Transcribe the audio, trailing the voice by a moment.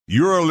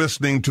You're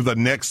listening to the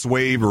Next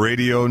Wave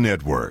Radio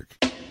Network.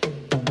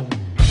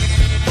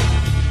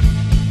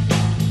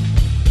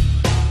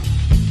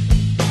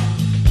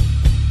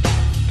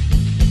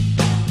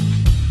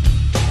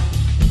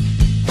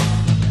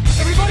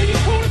 Everybody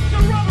report the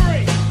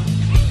robbery!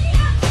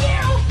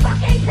 You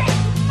fucking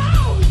pigs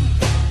move!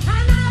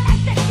 And I'll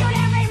execute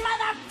every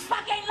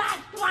motherfucking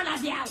last one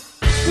of you!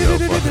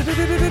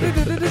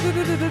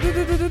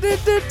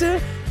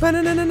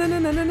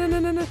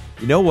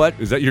 You know what?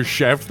 Is that your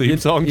Shaft theme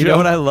song, You Joe? know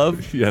what I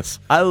love? Yes.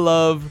 I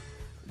love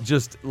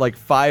just like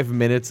 5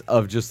 minutes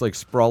of just like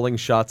sprawling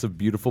shots of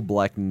beautiful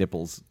black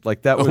nipples.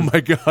 Like that was. Oh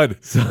my God.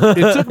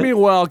 It took me a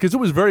while because it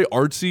was very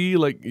artsy,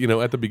 like,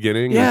 at the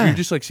beginning. Yeah. Like, you're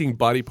just like seeing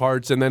body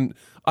parts and then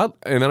I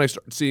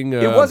started seeing...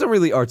 It wasn't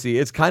really artsy.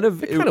 It's kind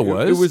of. It kinda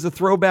was. It was a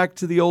throwback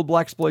to the old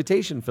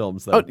blaxploitation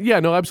films, though. Oh, yeah,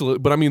 no, absolutely.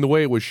 But I mean, the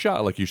way it was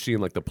shot, like you're seeing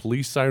like the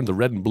police siren, the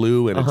red and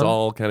blue, and it's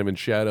all kind of in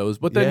shadows.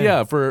 But then,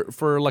 Yeah.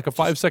 for like a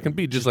 5-second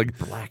beat, just like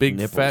black big,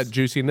 nipples. fat,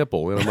 juicy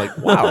nipple. And I'm like,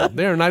 wow,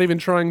 they're not even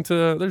trying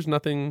to, there's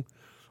nothing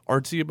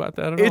artsy about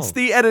that at all. It's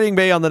the Editing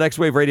Bay on the Next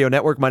Wave Radio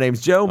Network. My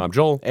name's Joe. I'm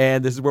Joel.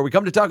 And this is where we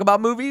come to talk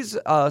about movies.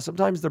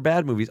 Sometimes they're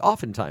bad movies.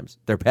 Oftentimes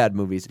they're bad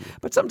movies.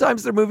 But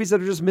sometimes they're movies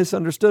that are just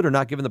misunderstood or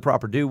not given the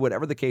proper due.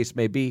 Whatever the case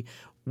may be,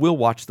 we'll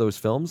watch those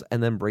films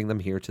and then bring them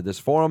here to this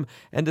forum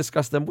and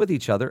discuss them with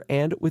each other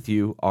and with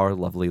you, our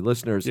lovely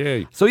listeners.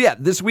 Yay. So yeah,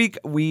 this week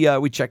we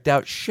checked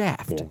out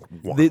Shaft,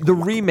 the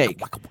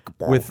remake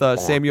with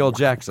Samuel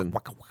Jackson.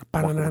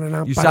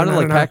 You sounded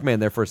like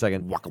Pac-Man there for a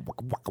second.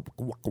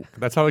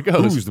 That's how it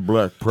goes. the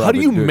black How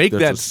do you make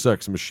that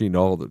sex machine?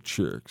 All the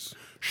chicks.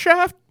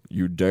 Shaft?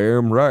 You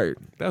damn right.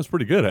 That was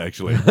pretty good,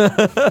 actually.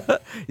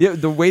 Yeah,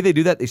 the way they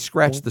do that, they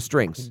scratch the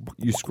strings.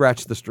 You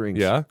scratch the strings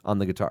Yeah? on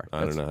the guitar.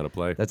 I don't know how to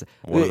play. That's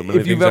One of the many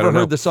if you've things I ever don't know.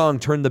 heard the song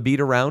 "Turn the Beat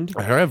Around."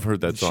 I have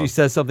heard that song. She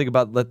says something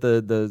about let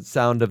the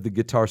sound of the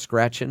guitar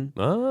scratching,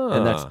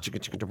 and that's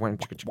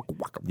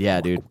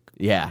yeah, dude,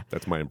 yeah.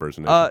 That's my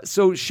impersonation.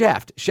 So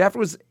Shaft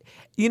was,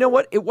 you know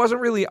what? It wasn't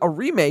really a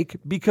remake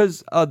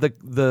because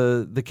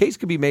the case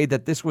could be made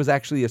that this was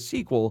actually a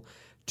sequel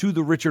to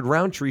the Richard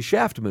Roundtree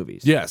Shaft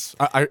movies. Yes,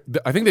 I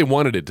think they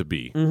wanted it to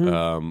be,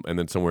 and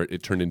then somewhere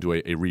it turned into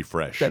a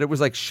refresh. That it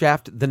was like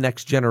Shaft: The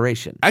Next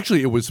Generation.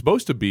 Actually, it was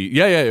supposed to be,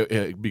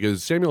 yeah,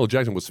 because Samuel L.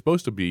 Jackson was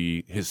supposed to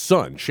be his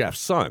son, Shaft's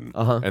son,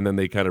 and then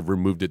they kind of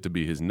removed it to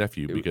be his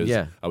nephew because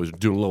yeah. I was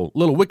doing a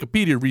little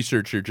Wikipedia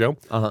research here, Joe,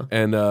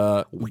 and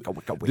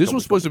this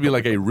was supposed to be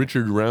like a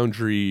Richard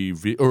Roundtree,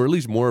 or at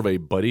least more of a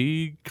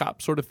buddy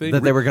cop sort of thing.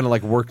 That they were going to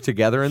like work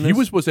together in this. He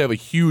was supposed to have a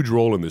huge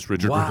role in this,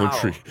 Richard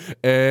Roundtree,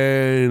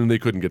 and they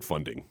couldn't get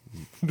funding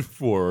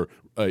for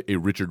a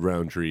Richard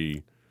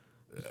Roundtree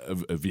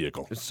a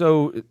vehicle.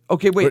 So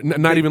okay, wait,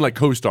 Not even like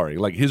co-starring.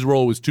 Like his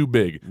role was too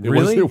big.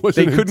 Really?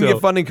 They couldn't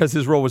get funding because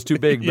his role was too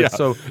big. But Yeah,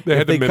 so they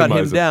had if to they cut him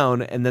minimize it.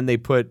 down and then they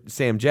put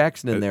Sam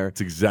Jackson in there, That's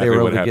exactly they were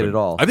able what to happened. get it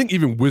all. I think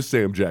even with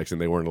Sam Jackson,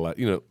 they weren't allowed.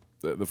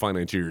 The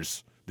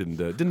financiers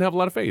didn't have a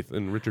lot of faith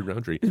in Richard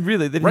Roundtree.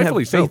 Really, they didn't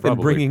Rightfully have so, faith in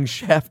probably. bringing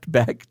Shaft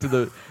back to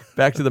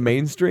the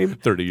mainstream.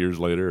 30 years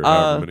later, or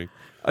however many.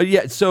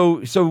 Yeah.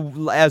 So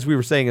as we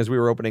were saying as we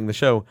were opening the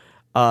show,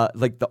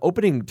 like the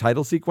opening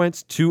title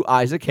sequence to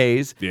Isaac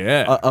Hayes,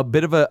 Yeah. a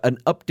bit of an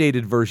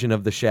updated version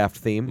of the Shaft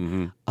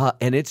theme,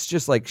 and it's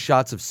just like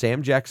shots of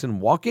Sam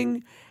Jackson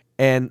walking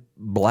and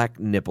black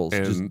nipples,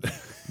 And-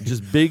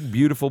 just big,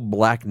 beautiful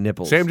black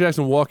nipples. Sam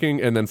Jackson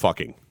walking and then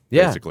fucking.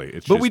 Yeah, Basically,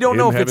 it's but just we don't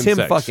know if it's having him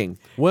sex. fucking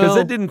because Well,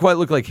 that didn't quite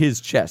look like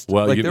his chest.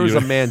 Well, like there was you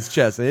a know- man's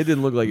chest, and it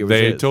didn't look like it was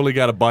they his. totally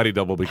got a body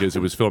double because it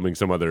was filming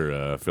some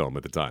other film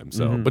at the time.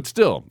 So, but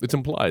still, it's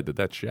implied that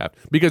that's Shaft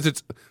because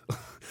it's.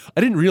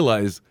 I didn't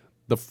realize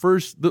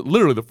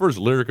literally the first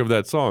lyric of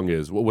that song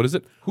is what is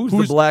it? Who's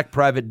the black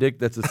private dick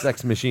that's a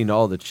sex machine to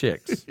all the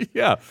chicks?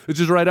 Yeah, it's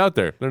just right out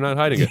there. They're not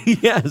hiding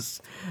it.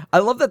 Yes, I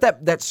love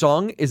that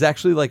song is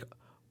actually like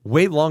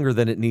way longer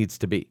than it needs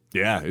to be.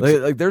 Yeah,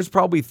 Like there's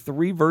probably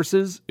 3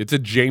 verses. it's a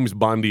James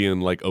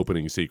Bondian like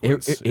opening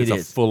sequence. It it's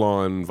is. a full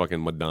on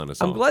fucking Madonna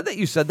song. I'm glad that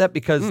you said that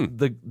because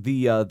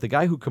the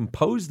guy who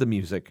composed the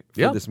music for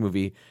Yeah. this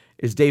movie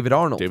is David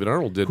Arnold. David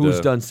Arnold did,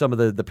 who's done some of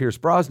the Pierce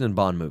Brosnan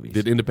Bond movies.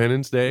 did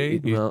Independence Day.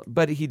 Well,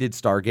 but he did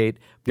Stargate,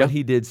 but Yeah.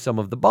 he did some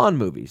of the Bond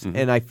movies.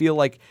 And I feel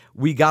like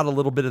we got a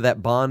little bit of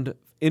that Bond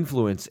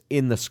influence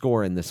in the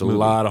score in this a movie.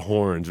 lot of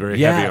horns, very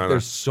heavy Yeah, on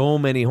there's it. so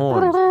many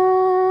horns.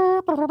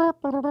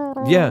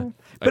 Yeah,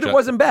 but it Actually-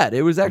 wasn't bad.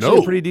 It was actually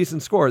No. a pretty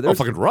decent score. Oh, There's,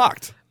 fucking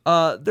rocked.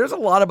 there's a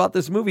lot about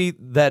this movie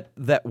that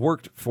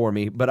worked for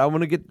me, but I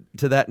want to get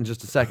to that in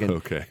just a second.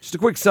 Okay. Just a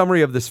quick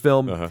summary of this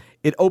film.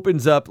 It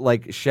opens up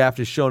like Shaft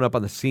is showing up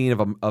on the scene of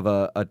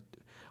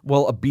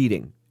a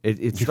beating.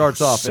 It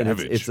starts off and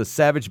Savage. it's a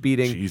savage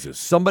beating. Jesus.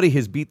 Somebody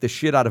has beat the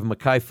shit out of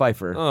Mekhi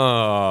Phifer.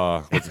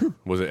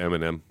 Was it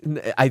Eminem?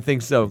 I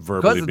think so.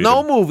 Verbally Because beat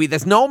no him. movie.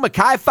 There's no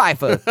Mekhi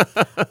Phifer.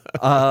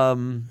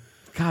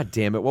 God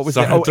damn it! What was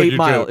Sorry, that? I Oh, took 8 your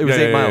Mile. joke. It was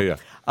Yeah, 8 yeah, Mile.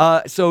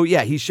 yeah, So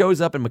yeah, he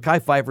shows up and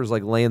Mekhi Phifer's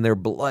like laying there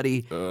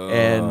bloody,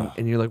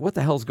 and you're like, what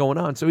the hell's going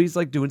on? So he's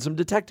like doing some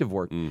detective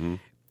work,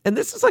 and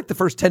this is like the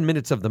first 10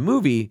 minutes of the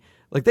movie.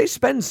 Like they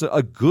spend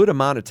a good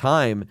amount of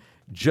time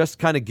just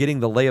kind of getting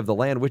the lay of the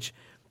land, which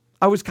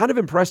I was kind of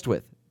impressed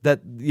with.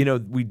 That,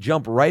 we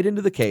jump right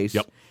into the case,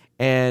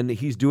 and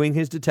he's doing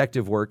his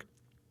detective work,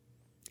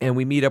 and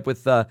we meet up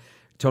with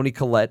Toni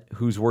Collette,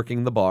 who's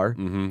working the bar.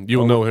 Mm-hmm.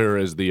 You'll know her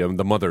as the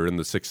mother in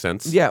The Sixth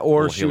Sense. Yeah,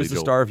 or Little she Haley was the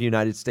Joel. star of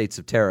United States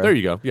of Terror. There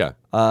you go. Yeah.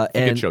 And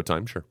Get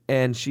Showtime, sure.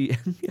 And she...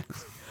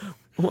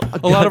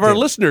 A lot of our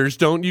listeners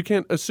don't. You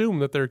can't assume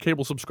that they're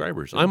cable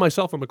subscribers. I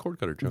myself am a cord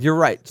cutter, Joe. You're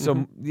right.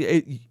 So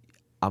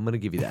I'm going to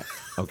give you that.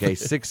 Okay,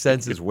 Sixth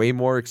Sense is way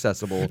more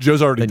accessible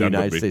Joe's already than done with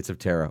United me. States of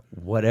Terror,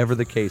 whatever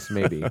the case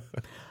may be.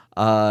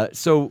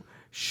 So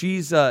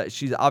she's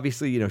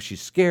obviously,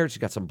 she's scared. She's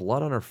got some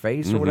blood on her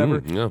face or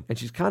whatever, yeah. and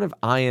she's kind of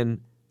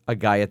eyeing a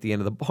guy at the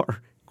end of the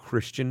bar,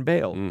 Christian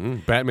Bale.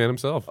 Batman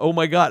himself. Oh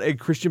my God! And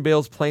Christian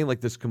Bale's playing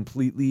like this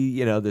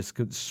completely, this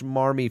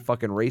smarmy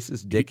fucking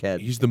racist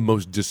dickhead. He's the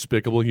most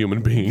despicable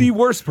human being. The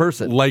worst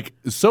person. Like,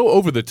 so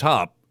over the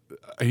top.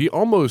 He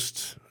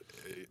almost...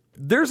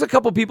 There's a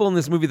couple people in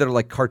this movie that are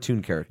like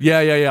cartoon characters. Yeah.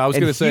 I was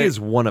And going to say... he is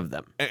one of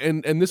them.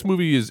 And this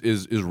movie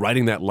is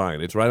riding that line.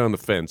 It's right on the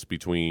fence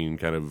between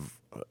kind of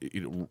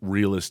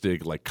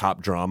realistic like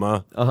cop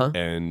drama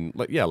and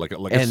like a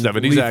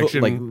 70s lethal,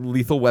 action. like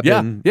Lethal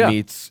Weapon Yeah.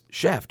 meets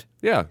Shaft.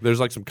 Yeah, there's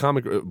like some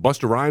comic.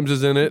 Busta Rhymes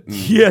is in it. And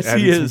Yes, he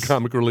adding is. Some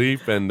comic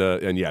relief, and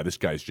yeah, this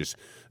guy's just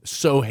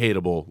so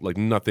hateable. Like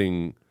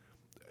nothing.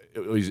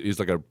 He's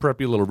like a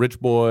preppy little rich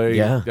boy.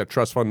 Yeah. Got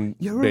trust fund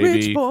You're baby. a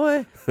rich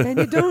boy, and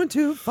you're doing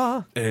too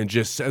far. And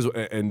just says,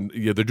 and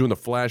yeah, they're doing the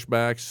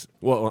flashbacks.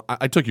 Well,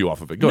 I took you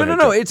off of it. Go ahead. No,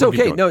 Joe. it's Keep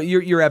okay. going. No,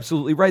 you're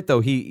absolutely right though.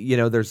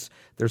 There's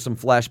some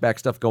flashback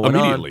stuff going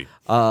Immediately.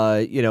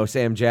 on.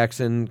 Sam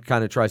Jackson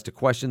kind of tries to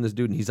question this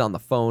dude, and he's on the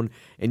phone,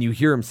 and you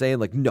hear him saying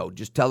like, "No,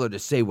 just tell her to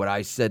say what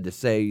I said to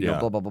say." Yeah.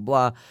 Blah blah blah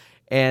blah.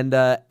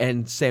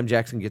 And Sam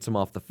Jackson gets him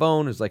off the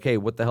phone. Is like, "Hey,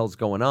 what the hell's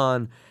going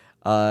on?"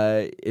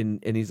 And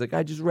he's like,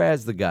 I just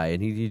razzed the guy,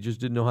 and he just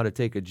didn't know how to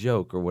take a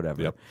joke or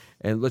whatever. Yep.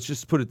 And let's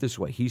just put it this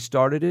way: he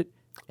started it,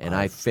 and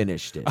I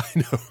finished it. I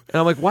know. And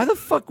I'm like, why the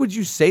fuck would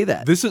you say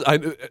that?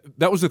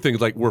 That was the thing.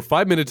 Like we're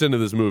 5 minutes into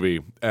this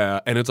movie,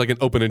 and it's like an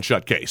open and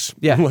shut case.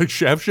 Yeah. Like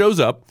Shaft shows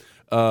up.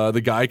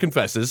 The guy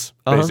confesses.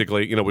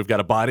 Basically, we've got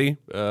a body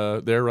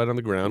there right on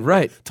the ground.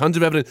 Right. Tons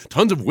of evidence.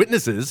 Tons of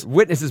witnesses.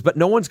 Witnesses, but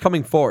no one's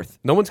coming forth.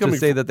 No one's coming to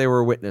say for- that they were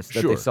a witness, that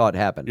they Sure. saw it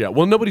happen. Yeah.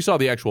 Well, nobody saw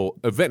the actual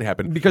event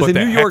happen Because but in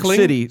the New York heckling-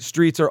 City,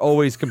 streets are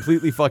always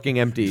completely fucking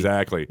empty.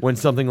 Exactly. When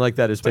something like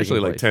that is especially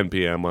taking like place. 10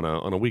 p.m. on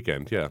a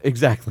weekend. Yeah.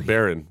 Exactly.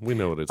 Barren. We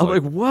know what it's I'm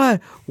like,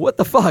 what? What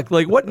the fuck?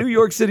 Like, what New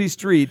York City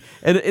street?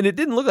 And it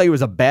didn't look like it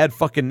was a bad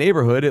fucking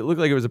neighborhood. It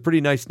looked like it was a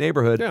pretty nice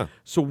neighborhood. Yeah.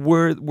 So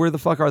where the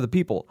fuck are the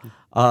people?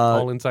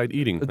 all inside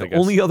eating. I The guess.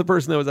 only other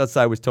person that was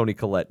outside was Toni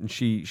Collette, and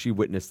she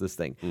witnessed this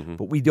thing.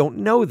 But we don't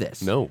know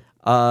this. No.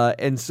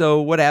 And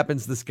so what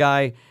happens? This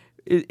guy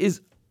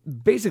is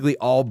basically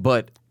all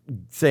but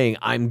saying,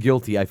 "I'm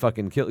guilty. I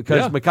fucking killed."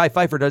 Because Yeah. Mekhi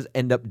Phifer does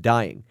end up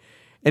dying.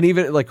 And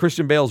even like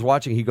Christian Bale's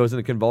watching, he goes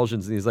into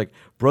convulsions, and he's like,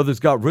 "Brother's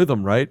got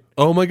rhythm, right?"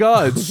 Oh my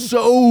God!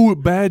 So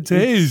bad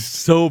taste.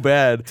 So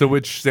bad. To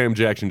which Sam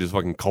Jackson just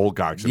fucking cold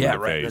cocks him in the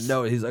right. face.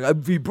 No, he's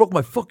like, "He broke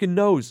my fucking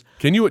nose."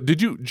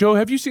 Did you, Joe?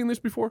 Have you seen this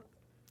before?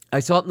 I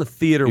saw it in the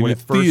theater In when the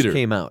it first theater.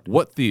 came out.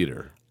 What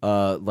theater?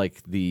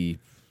 Like the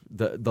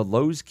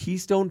Lowe's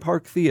Keystone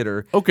Park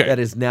Theater. Okay. That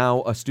is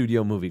now a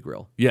Studio Movie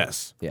Grill.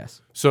 Yes.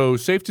 Yes. So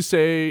safe to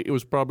say it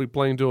was probably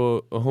playing to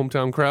a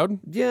hometown crowd.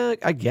 Yeah,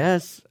 I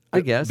guess.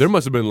 There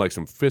must have been like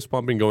some fist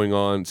pumping going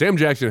on. Sam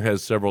Jackson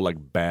has several like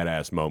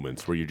badass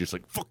moments where you're just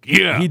like, fuck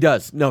yeah. He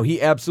does. No,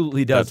 he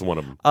absolutely does. That's one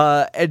of them.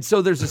 And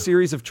so there's a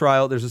series of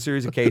there's a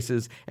series of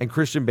cases, and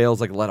Christian Bale's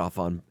like let off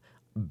on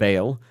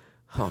bail.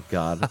 Oh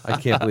God, I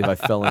can't believe I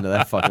fell into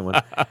that fucking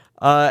one.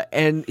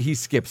 And he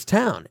skips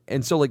town,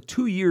 and so like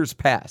 2 years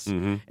pass,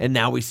 and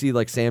now we see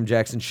like Sam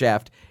Jackson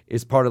Shaft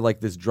is part of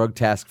like this drug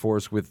task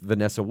force with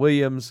Vanessa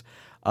Williams.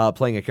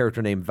 Playing a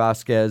character named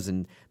Vasquez,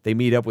 and they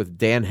meet up with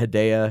Dan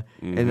Hedaya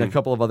and a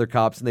couple of other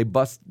cops, and they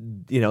bust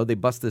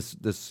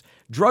this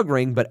drug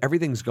ring, but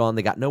everything's gone.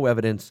 They got no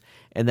evidence,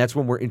 and that's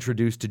when we're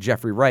introduced to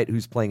Jeffrey Wright,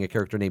 who's playing a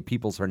character named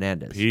Peoples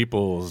Hernandez.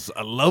 Peoples,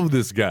 I love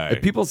this guy.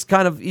 Peoples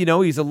kind of,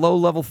 he's a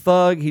low-level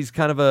thug. He's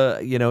kind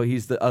of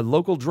he's a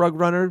local drug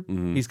runner.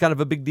 He's kind of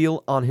a big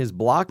deal on his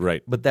block,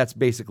 Right. but that's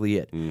basically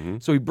it.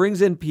 So he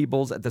brings in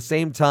Peoples at the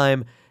same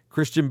time.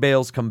 Christian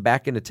Bale's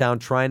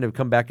trying to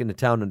come back into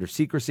town under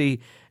secrecy,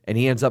 and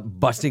he ends up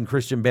busting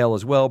Christian Bale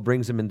as well,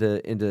 brings him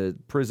into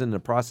prison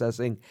and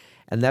processing,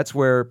 and that's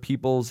where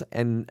Peoples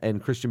and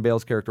Christian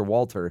Bale's character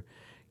Walter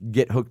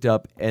get hooked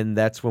up, and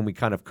that's when we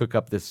kind of cook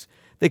up this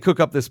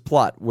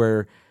plot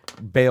where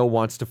Bale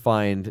wants to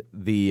find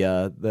the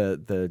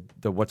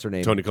what's her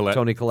name? Toni Collette.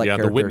 Yeah, the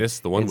character witness,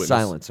 the one and witness.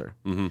 silence her.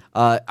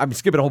 I'm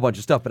skipping a whole bunch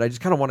of stuff, but I just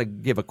kind of want to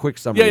give a quick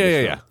summary. of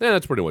this film. Yeah,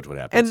 that's pretty much what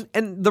happens.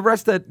 And the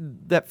rest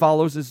that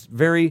follows is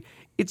very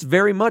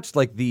much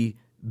like the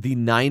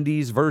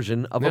 90s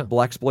version of a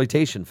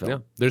blaxploitation film. yeah,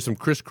 there's some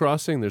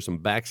crisscrossing, there's some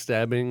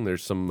backstabbing,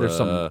 there's some There's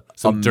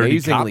some dirty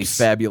amazingly cops.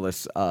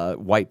 fabulous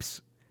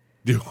wipes.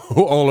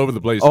 all over the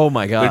place. Oh,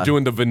 my God. They're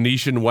doing the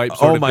Venetian wipe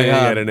sort of my thing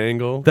God. at an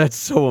angle. That's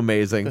so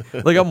amazing.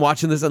 Like I'm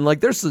watching this and like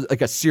there's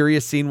like a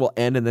serious scene will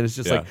end and then it's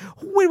just Yeah. like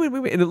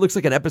wait, and it looks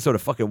like an episode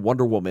of fucking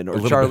Wonder Woman or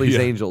little Charlie's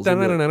bit, yeah. Angels. And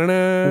you're like,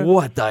 Da-na-na-na-na.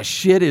 what the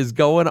shit is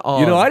going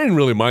on? You know, I didn't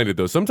really mind it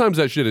though. Sometimes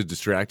that shit is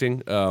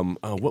distracting.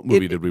 What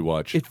movie did we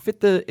watch? It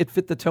fit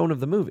the tone of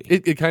the movie.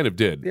 It kind of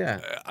did. Yeah.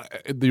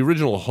 The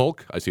original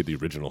Hulk. I say the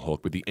original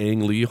Hulk, but the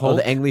Ang Lee Oh, Hulk.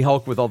 the Ang Lee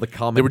Hulk with all the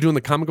comic. They were doing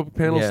the comic book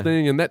panels Yeah.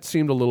 thing, and that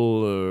seemed a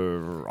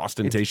little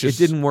ostentatious. It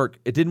didn't work.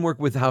 It didn't work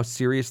with how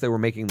serious they were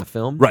making the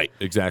film. Right,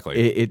 exactly.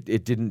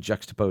 It didn't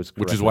juxtapose.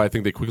 Which is correctly. why I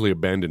think they quickly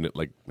abandoned it,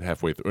 like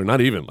halfway through, or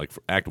not even like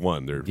for Act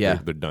 1. They're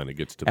done. It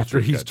gets to the after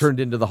straight he's cuts. turned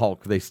into the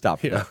Hulk, they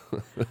stopped. Yeah.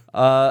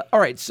 All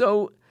right.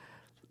 So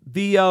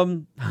the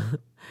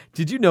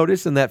did you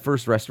notice in that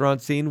first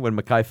restaurant scene when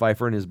Mekhi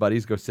Phifer and his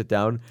buddies go sit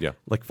down? Yeah.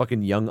 Like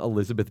fucking young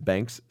Elizabeth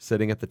Banks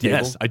sitting at the table.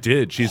 Yes, I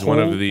did. She's one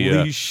of the.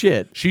 Holy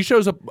shit. She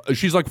shows up.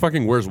 She's like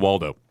fucking Where's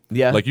Waldo?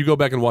 Yeah. Like you go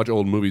back and watch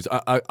old movies.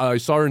 I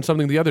saw her in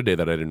something the other day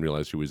that I didn't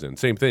realize she was in.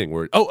 Same thing.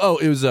 Where it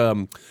was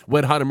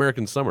Wet Hot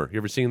American Summer. You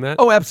ever seen that?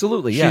 Oh,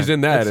 absolutely. Yeah, She's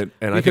in that, That's-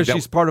 and I because think that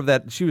she's part of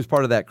that. She was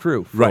part of that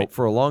crew for, Right.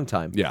 for a long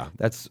time. Yeah,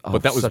 that's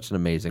but that was such an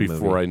amazing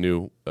before movie. I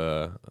knew.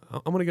 I'm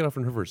gonna get off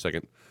on her for a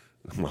second.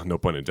 Well, no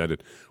pun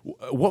intended.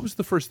 What was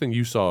the first thing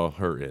you saw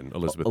her in,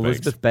 Elizabeth Banks?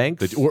 Elizabeth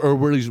Banks? That- or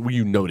where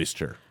you noticed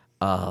her?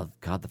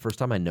 God, the first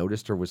time I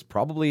noticed her was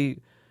probably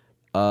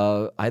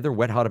either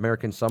Wet Hot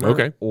American Summer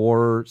Okay.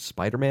 or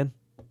Spider-Man.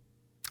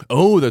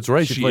 Oh, that's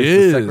right. She She plays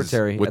the is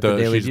secretary with at the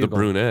Daily she's the Bugle.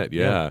 brunette.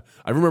 Yeah.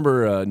 I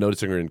remember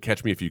noticing her in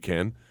Catch Me If You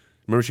Can.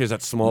 Remember she has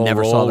that small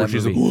Never role saw where that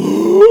she's movie.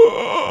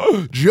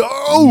 like,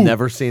 Joe.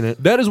 Never seen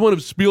it. That is one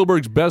of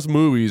Spielberg's best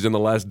movies in the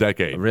last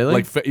decade. Really?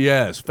 Like,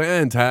 yes,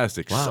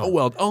 fantastic. Wow. So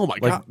well. Oh my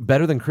Like god.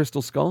 better than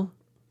Crystal Skull?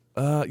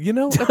 You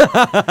know,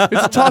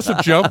 it's a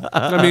toss-up, Joe.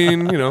 I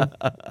mean, you know,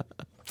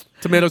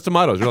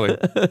 tomatoes, really.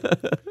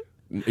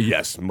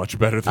 Yes, much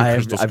better than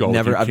Crystal Skull. I've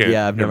never, if you can't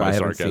I hear my haven't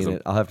sarcasm. seen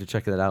it. I'll have to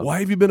check that out. Why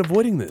have you been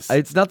avoiding this?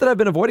 It's not that I've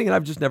been avoiding it.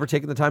 I've just never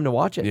taken the time to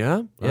watch it.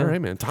 Yeah? All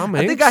right, man. Tom I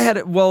Hanks? think I had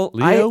it. Well,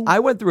 Leo? I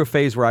went through a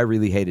phase where I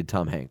really hated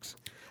Tom Hanks.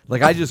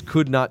 Like I just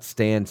could not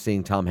stand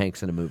seeing Tom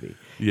Hanks in a movie.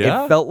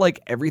 Yeah? It felt like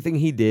everything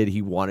he did,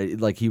 he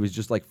wanted. Like he was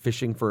just like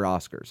fishing for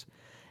Oscars,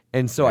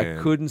 and so Man.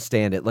 I couldn't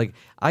stand it. Like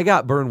I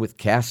got burned with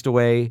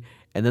Castaway,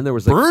 and then there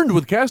was like, Burned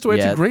with Castaway.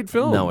 It's Yeah, a great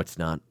film. No, it's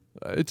not.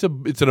 It's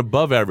an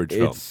above average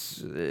film.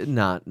 It's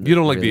not. You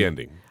don't like the really.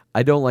 ending.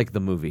 I don't like the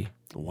movie.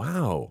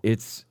 Wow.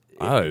 It's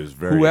It was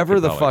very whoever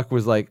the compelling. fuck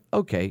was like,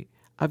 okay,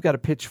 I've got a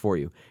pitch for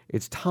you.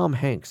 It's Tom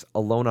Hanks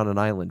alone on an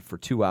island for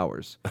 2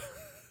 hours.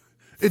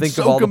 It's think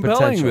so of all the compelling,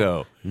 potential.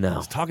 though. No.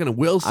 He's talking to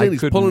Wilson. I He's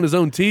couldn't- pulling his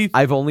own teeth.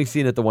 I've only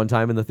seen it the one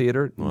time in the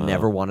theater.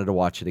 Never wanted to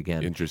watch it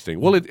again. Interesting.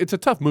 Well, it's a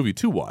tough movie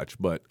to watch,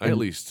 but I at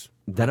least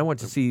Then I went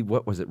to see,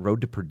 what was it,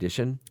 Road to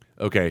Perdition?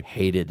 okay.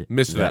 Hated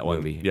Missed that one.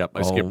 movie. Yep,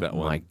 I skipped that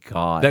one. Oh my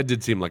God. That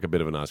did seem like a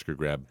bit of an Oscar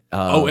grab.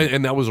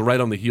 And that was right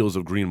on the heels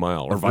of Green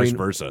Mile, or vice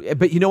versa.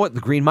 But you know what? The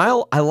Green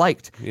Mile, I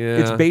liked. Yeah.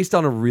 It's based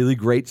on a really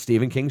great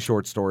Stephen King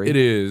short story. It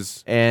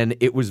is. And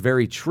it was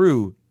very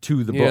true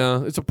to the book.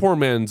 Yeah, it's a poor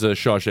man's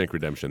Shawshank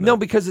Redemption. No,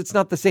 because it's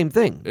not the same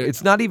thing.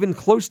 It's not even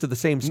close to the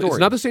same story. It's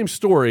not the same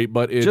story,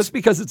 but it's Just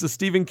because it's a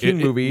Stephen King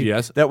movie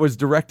yes. that was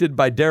directed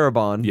by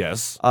Darabont.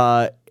 yes.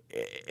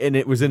 And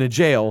it was in a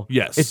jail.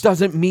 Yes. It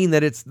doesn't mean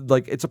that it's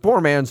like it's a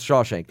poor man's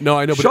Shawshank. No,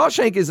 I know, but-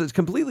 Shawshank is a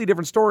completely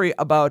different story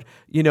about,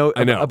 I know.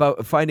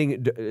 about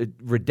finding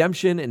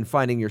redemption and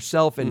finding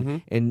yourself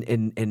and,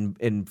 Mm-hmm.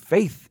 and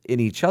faith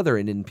in each other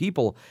and in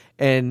people.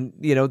 And,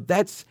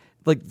 that's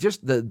like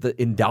just the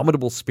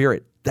indomitable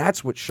spirit.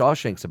 That's what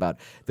Shawshank's about.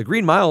 The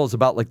Green Mile is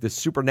about like this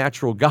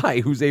supernatural guy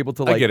who's able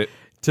to I like get it.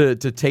 to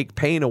take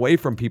pain away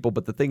from people.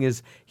 But the thing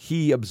is,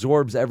 he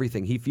absorbs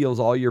everything. He feels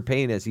all your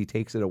pain as he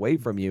takes it away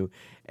from you.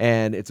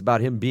 And it's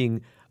about him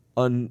being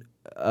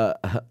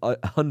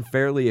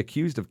unfairly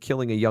accused of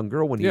killing a young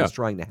girl when he Yeah. was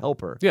trying to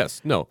help her.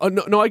 Yes. No.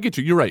 No, I get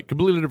you. You're right.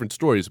 Completely different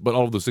stories, but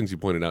all of those things you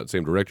pointed out,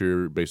 same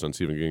director, based on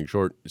Stephen King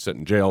short, set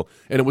in jail.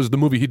 And it was the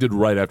movie he did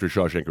right after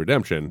Shawshank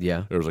Redemption.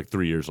 Yeah. It was like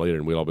 3 years later,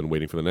 and we'd all been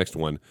waiting for the next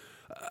one.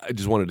 I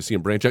just wanted to see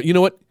him branch out. You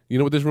know what? You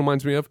know what this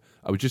reminds me of?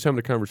 I was just having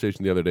a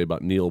conversation the other day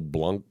about Neil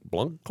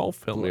Blomkamp.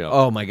 Help me out.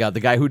 Oh my God, the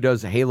guy who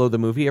does Halo the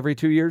movie every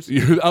 2 years,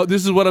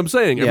 This is what I'm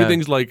saying. Yeah.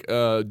 Everything's like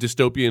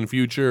dystopian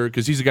future,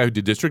 because he's the guy who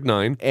did District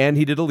 9. and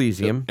he did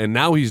Elysium, And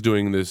now he's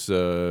doing this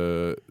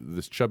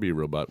this chubby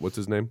robot. What's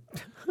his name?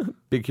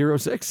 Big Hero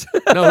 6.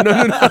 No.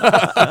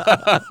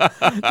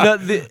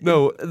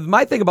 No,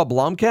 my thing about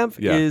Blomkamp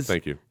Yeah, is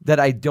thank you. that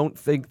I don't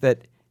think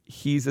that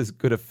he's as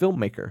good a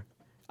filmmaker.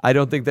 I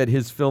don't think that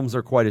his films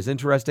are quite as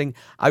interesting.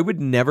 I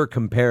would never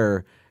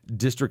compare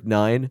District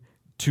 9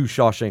 to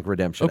Shawshank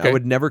Redemption. Okay. I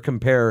would never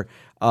compare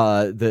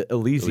the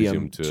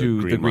Elysium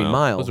to the Green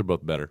Mile. Those are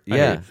both better. I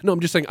Yeah. hear you. No, I'm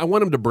just saying I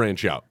want him to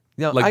branch out.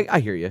 No, Like, I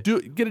hear you.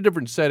 get a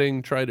different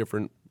setting, try a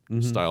different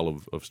style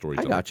of I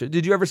storytelling. gotcha.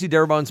 Did you ever see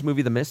Darabont's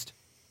movie, The Mist?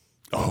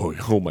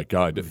 Oh my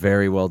God.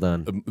 Very well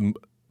done.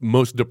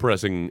 Most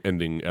depressing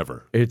ending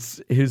ever.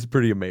 It's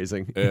pretty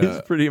amazing.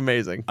 It's pretty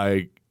amazing.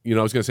 I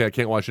was going to say I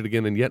can't watch it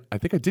again, and yet I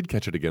think I did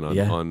catch it again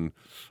on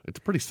it's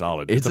pretty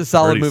solid. It's a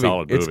solid pretty movie.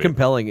 Solid movie. It's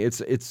compelling.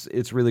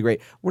 It's really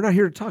great. We're not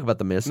here to talk about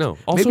The Mist. No.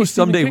 Also maybe a Stephen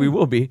someday King. we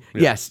will be.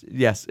 Yeah.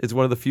 Yes. It's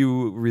one of the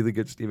few really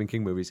good Stephen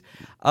King movies.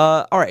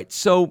 All right,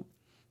 so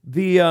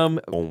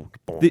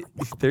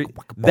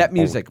that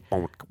music.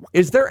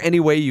 Is there any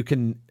way you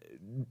can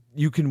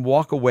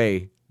walk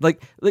away?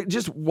 Like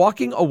just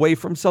walking away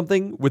from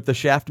something with the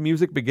Shaft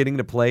music beginning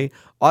to play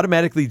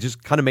automatically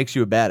just kind of makes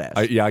you a badass.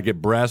 I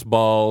get brass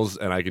balls,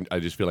 and I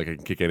just feel like I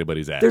can kick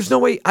anybody's ass. There's no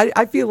way.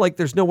 I feel like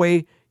there's no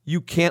way you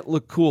can't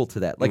look cool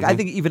to that. Like I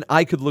think even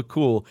I could look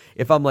cool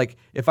if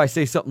I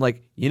say something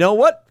like, you know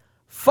what?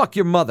 Fuck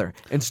your mother,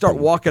 and start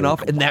walking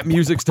off, and that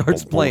music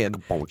starts playing.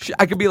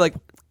 I could be like,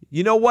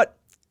 you know what?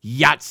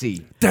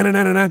 Yahtzee.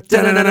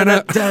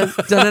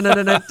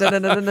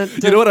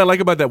 You know what I like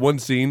about that one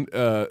scene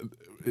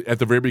at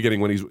the very beginning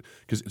when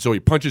he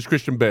punches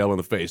Christian Bale in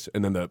the face,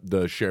 and then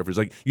the sheriff is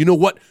like, you know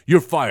what? You're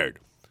fired.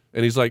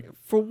 And he's like,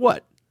 For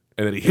what?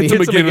 and then he hits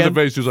him again in the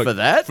face. He's like, For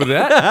that? For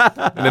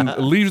that? And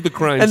then leaves the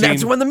crime And scene.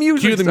 that's when the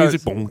music Cue the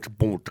music.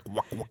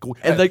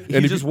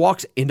 And he just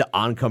walks into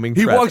oncoming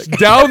He traffic. walks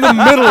down the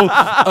middle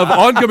of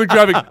oncoming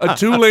traffic, a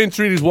 2-lane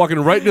street. He's walking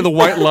right into the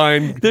white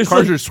line.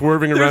 Cars are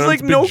swerving around. There's like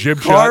It's a no big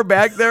jib car shot.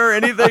 back there or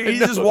anything. He's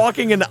just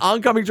walking into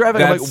oncoming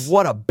traffic. I'm like, That's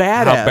what a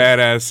badass. How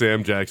badass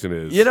Sam Jackson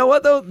is. You know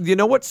what though? You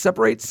know what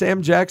separates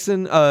Sam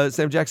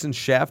Jackson's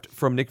Shaft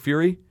from Nick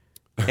Fury?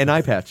 An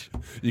eye patch.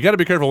 You got to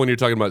be careful when you're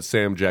talking about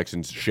Sam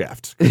Jackson's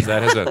Shaft, because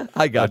that has a,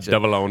 I gotcha. a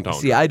double entendre.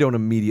 See, I don't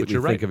immediately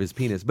you're think right. of his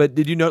penis. But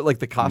did you know, like,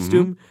 the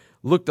costume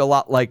looked a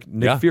lot like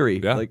Nick Yeah,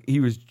 Fury? yeah. Like, he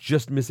was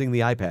just missing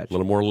the eye patch. A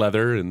little more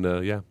leather, and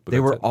yeah. But They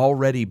that's were it.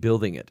 already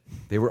building it.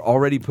 They were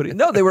already putting.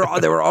 No, they were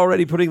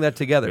already putting that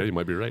together. Yeah, you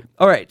might be right.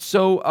 All right,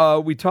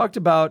 so we talked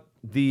about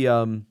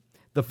the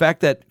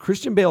fact that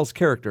Christian Bale's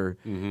character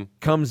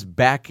comes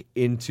back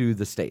into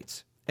the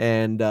States,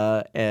 and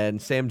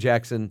Sam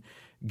Jackson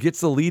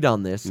gets the lead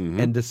on this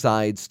and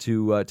decides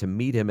to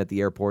meet him at the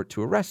airport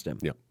to arrest him.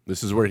 Yeah,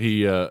 this is where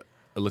he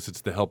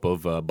elicits the help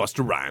of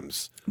Busta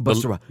Rhymes,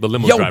 Busta the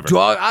limo Yo, driver.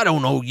 dog, I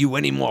don't owe you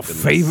any more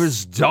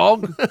favors,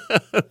 dog.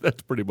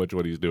 That's pretty much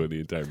what he's doing the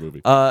entire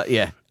movie.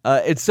 Yeah.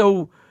 And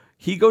so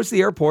he goes to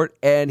the airport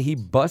and he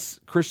busts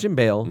Christian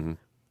Bale,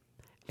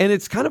 and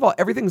it's kind of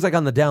everything's like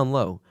on the down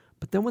low.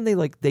 But then when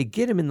they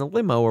get him in the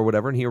limo or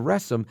whatever, and he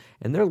arrests him,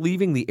 and they're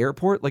leaving the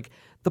airport, like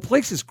the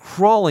place is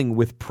crawling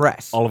with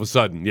press. All of a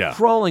sudden, yeah.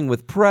 Crawling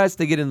with press.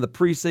 They get into the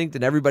precinct,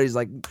 and everybody's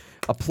like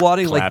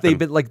applauding,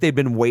 Clapping. like they've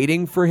been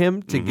waiting for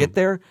him to get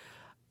there.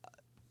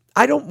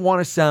 I don't want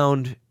to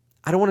sound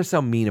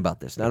mean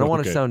about this. And I don't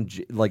want to Okay. sound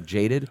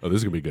jaded, Oh, this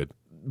is gonna be good.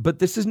 but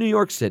this is New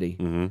York City.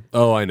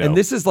 Oh, I know. And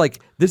this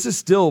is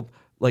still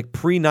like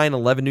pre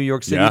 9/11 New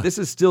York City. Yeah. This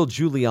is still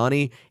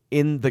Giuliani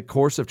in the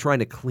course of trying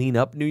to clean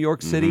up New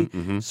York City.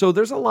 So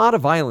there's a lot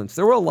of violence.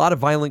 There were a lot of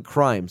violent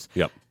crimes.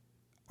 Yep.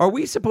 Are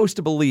we supposed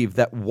to believe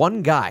that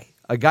one guy,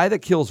 a guy that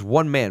kills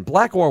one man,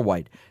 black or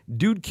white,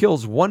 dude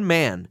kills one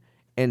man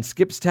and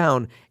skips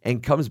town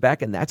and comes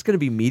back, and that's going to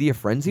be media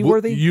frenzy Well,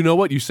 worthy? you know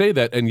what? You say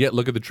that, and yet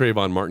look at the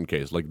Trayvon Martin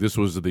case. Like this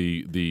was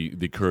the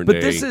current But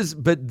day. this is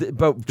but the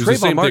Trayvon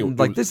same Martin, thing.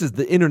 like this is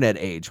the internet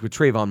age with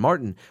Trayvon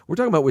Martin. We're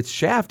talking about with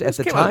Shaft at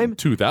the Came out in time.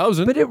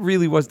 2000. But it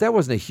really was. That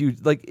wasn't a huge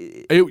like.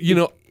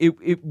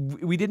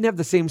 We didn't have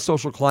the same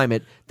social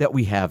climate that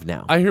we have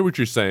now. I hear what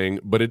you're saying,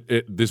 but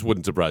this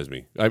wouldn't surprise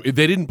me.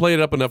 They didn't play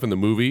it up enough in the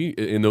movie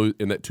in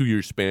that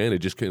 2-year span. It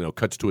just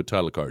cuts to a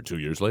title card 2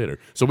 years later,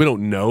 so we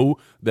don't know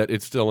that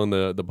it's still in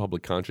the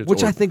public conscience.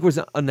 Which or I think was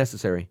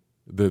unnecessary.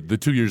 the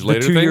 2 years The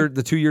later thing.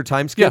 the 2 year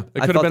time Yeah, skip.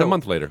 it I could have thought been a that-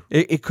 month later.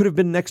 It could have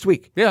been next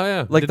week.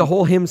 Yeah. Like the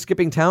whole him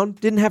skipping town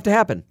didn't have to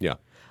happen.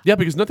 Yeah,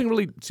 because nothing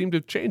really seemed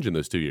to change in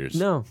those 2 years.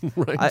 No,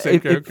 right? Same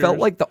it felt characters.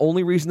 like the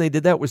only reason they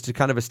did that was to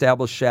kind of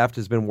establish Shaft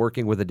has been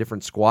working with a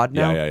different squad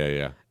now.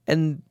 Yeah.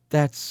 And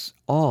that's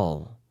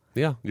all.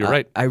 Yeah, you're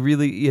right. I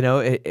really,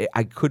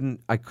 I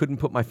couldn't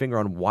put my finger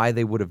on why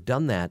they would have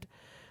done that,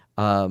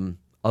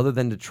 other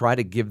than to try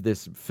to give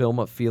this film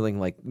a feeling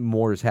like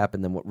more has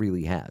happened than what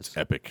really has.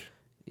 Epic.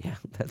 Yeah,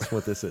 that's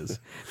what this is.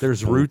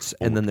 There's Roots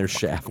and then there's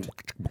Shaft.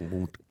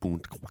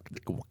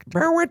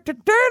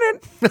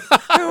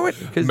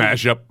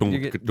 Mash up.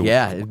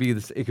 Yeah,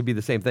 it could be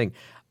the same thing.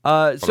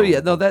 So yeah,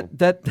 no,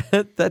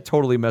 that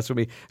totally messed with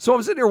me. So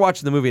I'm sitting here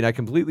watching the movie and I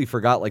completely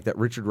forgot like that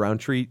Richard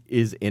Roundtree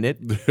is in it.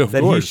 Of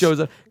that course. he shows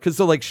up because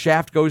like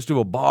Shaft goes to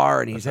a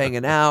bar and he's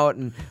hanging out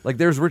and like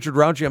there's Richard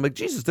Roundtree. I'm like,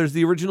 Jesus, there's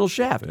the original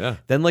Shaft. Yeah.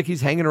 Then like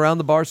he's hanging around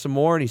the bar some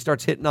more and he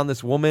starts hitting on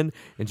this woman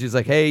and she's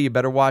like, hey, you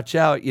better watch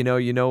out.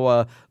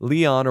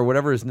 Leon or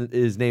whatever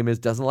his name is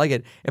doesn't like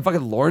it. And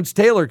fucking Lawrence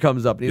Taylor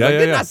comes up and he's like,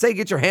 did not say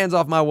get your hands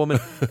off my woman.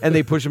 And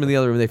they push him in the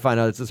other room and they find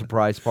out it's a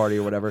surprise party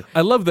or whatever.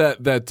 I love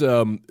that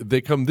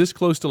they come this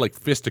close to like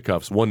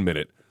fisticuffs 1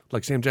 minute.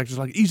 Like Sam Jackson's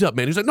like, ease up,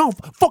 man. He's like, no,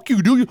 fuck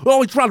you, dude. You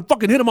always try to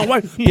fucking hit on my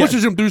wife.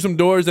 Pushes him through some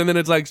doors, and then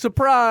it's like,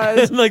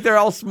 surprise. And like they're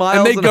all smiles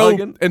and and, they go,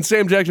 hugging. and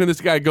Sam Jackson and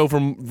this guy go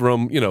from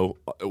one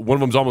of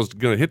them's almost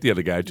gonna hit the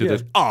other guy to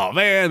this. Oh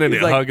man, and they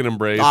He's like, hug and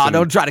embrace. "Ah, and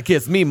don't try to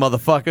kiss me,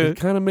 motherfucker." it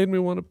kind of made me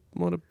want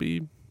to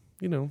be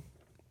you know,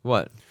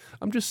 What?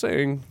 I'm just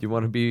saying. You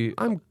want to be?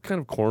 I'm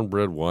kind of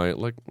cornbread white.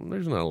 Like,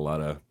 there's not a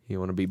lot of. You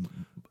want to be?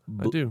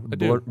 I do.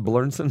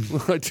 Blurnson.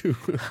 I do.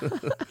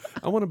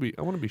 I want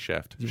to be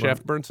Shaft.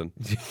 Shaft Burnson.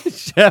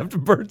 Shaft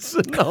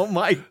Burnson. Oh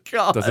my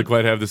God. Doesn't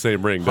quite have the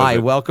same ring. Does Hi,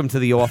 it? welcome to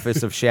the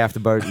office of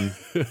Shaft Burton.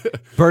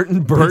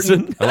 Burton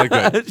Burton. I like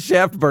that.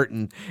 Shaft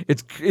Burton.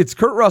 It's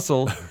Kurt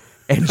Russell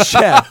and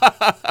Shaft.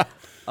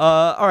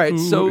 All right,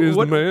 so is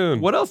the man?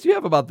 what else do you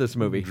have about this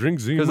movie?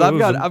 Drink Because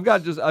Zima. I've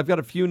got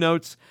a few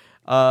notes.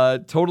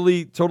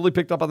 Totally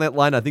picked up on that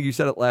line. I think you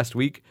said it last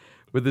week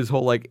with this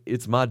whole like,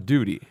 it's my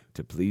duty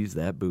to please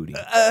that booty.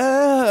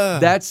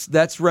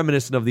 That's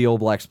reminiscent of the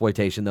old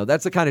blaxploitation though.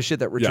 That's the kind of shit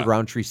that Richard Yeah.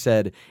 Roundtree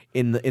said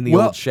in the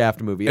Well, old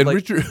Shaft movie. and Like,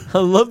 Richard- I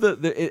love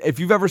if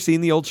you've ever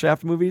seen the old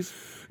Shaft movies.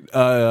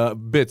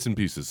 Bits and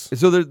pieces.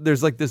 So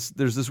there's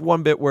this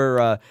one bit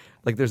where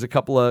like there's a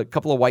couple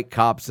of white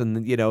cops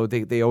and you know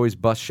they always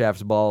bust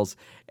Shaft's balls,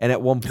 and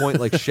at one point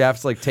like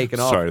Shaft's like taking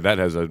off. Sorry, that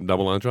has a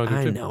double entendre.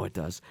 I too? know it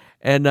does.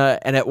 And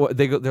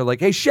they're like,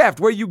 "Hey Shaft,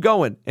 where you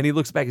going?" And he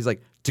looks back. He's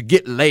like, "To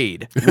get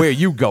laid. Where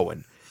you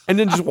going?" And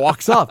then just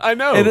walks off. I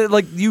know. And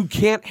like you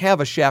can't have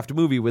a Shaft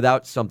movie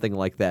without something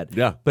like that.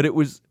 Yeah. But it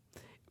was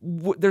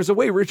there's a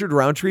way Richard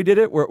Roundtree did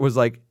it where it was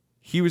like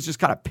he was just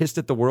kind of pissed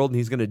at the world and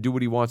he's going to do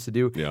what he wants to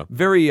do. Yeah.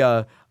 Very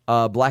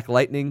Black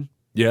Lightning.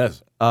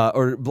 Yes.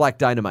 Or Black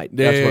Dynamite.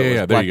 Yeah, That's what it was. yeah.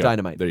 There Black you go.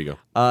 Dynamite. There you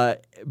go.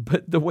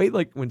 But the way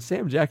like when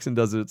Sam Jackson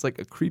does it, it's like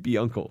a creepy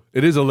uncle.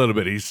 It is a little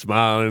bit. He's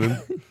smiling.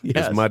 And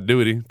Yes. It's my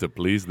duty to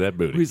please that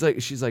booty. He's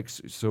like, she's like,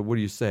 so what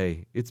do you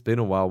say? It's been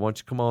a while. Why don't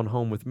you come on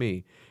home with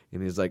me?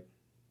 And he's like,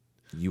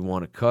 you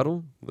want to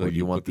cuddle or Like,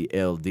 you want the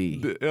LD?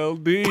 The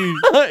LD.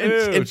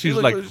 And Ew. she She's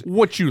looked like, like-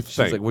 what you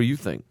think? She's like, what do you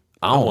think?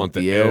 I want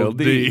the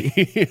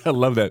LD. I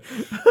love that.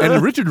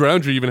 And Richard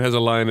Roundtree even has a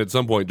line at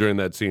some point during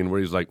that scene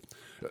where he's like,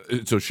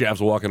 so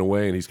Shaft's walking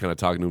away and he's kind of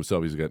talking to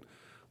himself. He's got,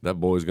 that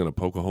boy's going to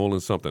poke a hole in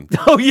something.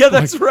 Oh, yeah,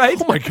 that's right.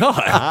 Oh my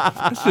God.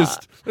 That's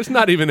just, there's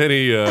not even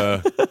any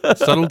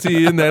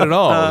subtlety in that at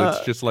all.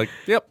 It's just like,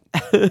 yep,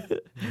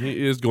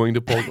 he is going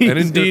to poke. And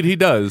indeed, he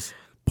does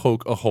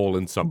poke a hole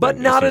in something. But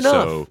not Is he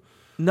enough. So,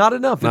 Not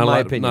enough, in my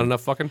opinion. Not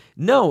enough fucking?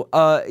 No,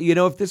 you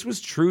know, if this was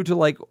true to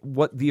like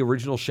what the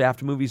original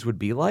Shaft movies would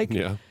be like,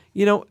 Yeah.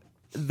 you know,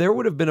 there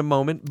would have been a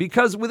moment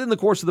because within the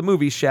course of the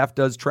movie, Shaft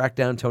does track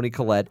down Toni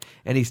Collette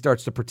and he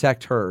starts to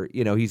protect her.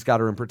 You know, he's got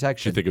her in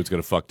protection. You think it was going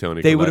to fuck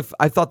Tony? They Collette? would have.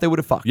 I thought they would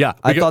have fucked. Yeah,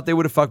 I because- thought they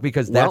would have fucked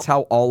because that's Well-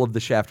 how all of the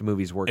Shaft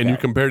movies work. And you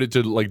out. compared it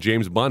to like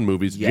James Bond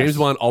movies. Yes. James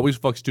Bond always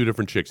fucks two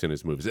different chicks in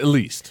his movies, at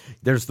least.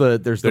 There's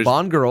the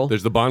Bond girl.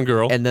 There's the Bond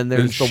girl, and then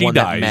there's the she one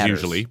dies that matters.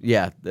 usually. Mm-hmm.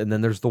 Yeah, and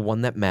then there's the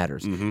one that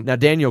matters. Now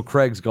Daniel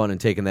Craig's gone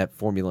and taken that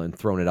formula and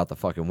thrown it out the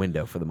fucking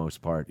window for the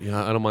most part.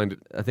 Yeah, I don't mind it.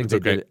 I think It's they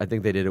okay. did. I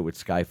think they did it with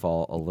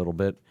Skyfall a little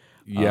bit.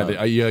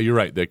 Yeah, yeah, you're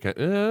right. They did.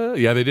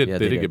 Yeah, they they did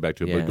did. get back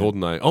to it. Yeah. But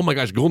GoldenEye. Oh my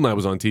gosh, GoldenEye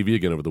was on TV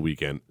again over the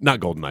weekend. Not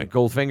GoldenEye.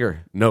 Goldfinger.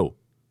 No.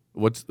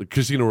 What's the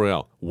Casino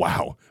Royale?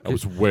 Wow, I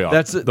was way off.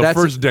 That's the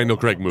first Daniel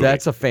Craig movie.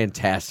 That's a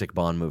fantastic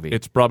Bond movie.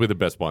 It's probably the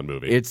best Bond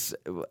movie. It's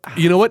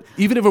You know what?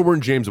 Even if it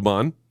weren't James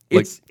Bond,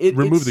 like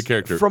remove the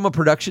character. From a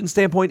production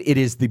standpoint, it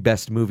is the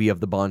best movie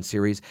of the Bond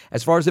series.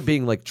 As far as it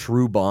being like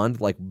true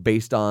Bond, like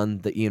based on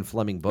the Ian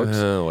Fleming books.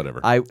 Whatever.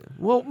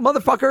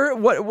 Motherfucker,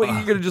 what are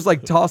you gonna just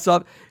like toss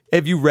up?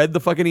 Have you read the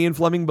fucking Ian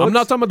Fleming books? I'm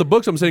not talking about the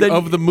books. I'm saying Then-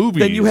 of the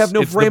movies. then you have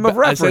no It's frame of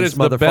I said reference, it's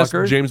the best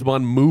motherfucker. James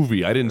Bond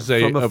movie. I didn't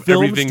say From a of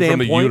film everything from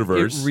standpoint, the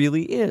universe. it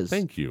really is.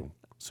 Thank you.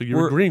 So you're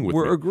We're- agreeing with me.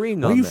 we're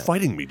agreeing Why on are you that.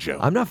 fighting me, Joe?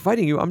 I'm not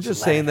fighting you. I'm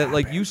just saying that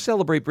like you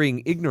celebrate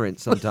being ignorant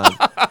sometimes,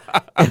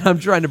 and I'm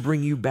trying to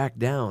bring you back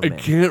down. I Man.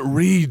 can't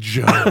read,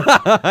 Joe.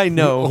 I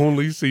know.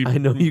 Only see I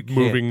know you can't.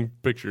 moving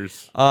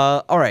pictures.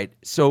 All right.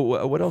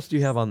 So what else do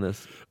you have on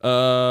this?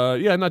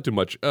 Yeah, not too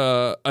much.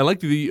 I like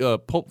the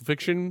Pulp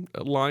Fiction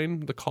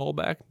line, the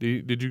callback.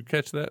 Did you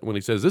catch that when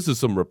he says, "This is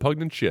some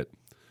repugnant shit"?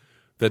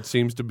 That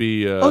seems to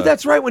be. Oh,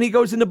 that's right. When he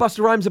goes into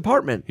Busta Rhymes'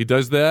 apartment. He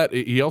does that.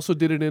 He also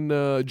did it in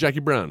Jackie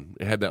Brown.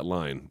 It had that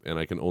line, and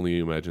I can only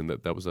imagine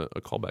that was a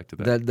callback to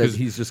that. That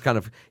he's just kind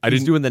of I he's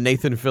didn't- doing the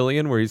Nathan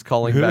Fillion where he's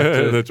calling back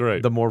to That's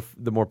right. the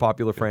more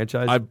popular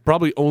franchise. I've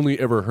probably only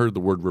ever heard the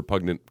word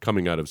repugnant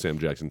coming out of Sam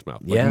Jackson's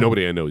mouth. Like, Yeah.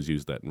 nobody I know has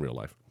used that in real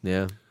life.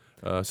 yeah.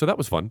 So that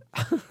was fun.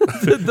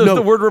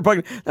 The word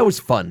repugnant. That was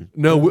fun.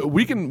 No,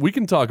 we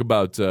can talk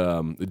about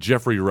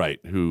Jeffrey Wright,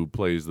 who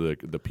plays the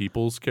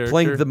Peoples character.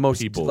 Playing the most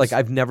Peoples. like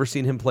I've never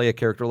seen him play a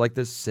character like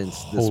this since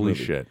this Holy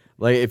movie. shit.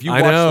 Like if you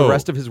I watch know. the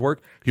rest of his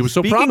work, He was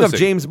so speaking promising. of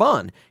James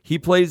Bond, he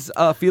plays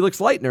Felix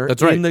Leitner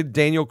That's right. in the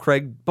Daniel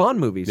Craig Bond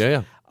movies.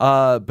 Yeah.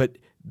 But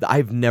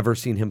I've never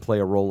seen him play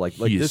a role like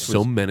He is this.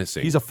 so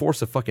menacing. He's a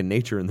force of fucking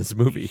nature in this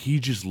movie. He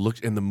just looks,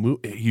 and the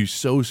he's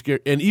so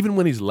scared. And even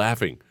when he's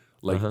laughing,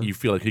 like you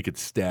feel like he could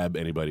stab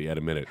anybody at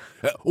a minute,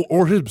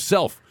 or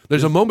himself.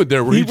 There's a moment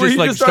there where he just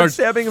like starts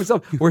stabbing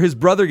himself, where his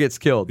brother gets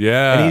killed.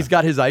 Yeah. and he's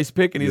got his ice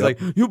pick, and he's Yep.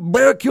 like, "You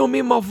better kill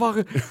me,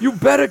 motherfucker! You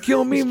better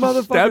kill me,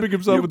 motherfucker! stabbing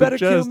himself you in the better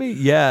kill chest. me!"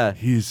 Yeah,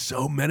 He's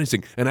so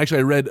menacing. And actually,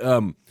 I read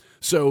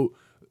so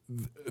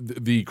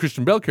the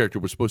Christian Bale character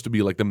was supposed to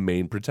be like the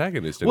main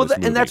protagonist in Well, this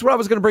movie. and that's what I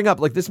was going to bring up.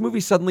 Like, this movie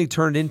suddenly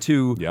turned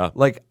into Yeah.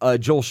 like a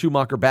Joel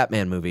Schumacher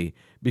Batman movie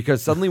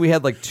because suddenly we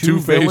had like two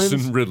Two-Face villains.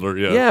 and Riddler,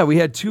 yeah. Yeah, we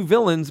had two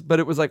villains, but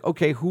it was like,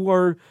 okay,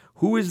 who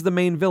is the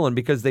main villain?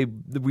 Because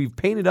we've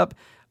painted up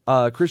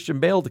Christian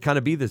Bale to kind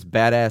of be this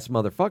badass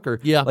motherfucker.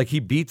 Yeah. Like, he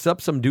beats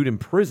up some dude in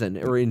prison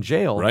or in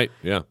jail. Right,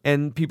 yeah.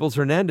 And Peoples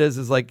Hernandez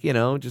is like,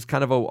 just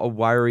kind of a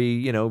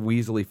wiry,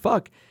 weaselly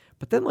fuck.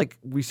 But then, like,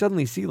 we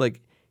suddenly see,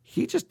 like,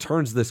 he just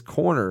turns this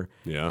corner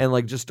Yeah. and,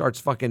 like, just starts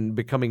fucking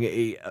becoming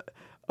a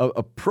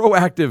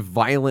proactive,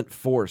 violent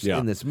force Yeah.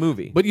 in this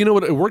movie. But you know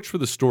what? It works for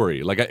the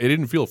story. Like, it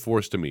didn't feel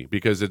forced to me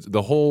because it's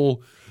the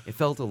whole it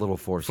felt a little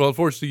forced. felt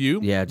forced to you.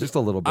 Yeah, just a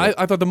little bit.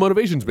 I thought the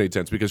motivations made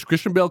sense because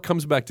Christian Bale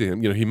comes back to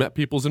him. He met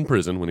Peoples in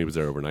prison when he was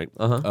there overnight,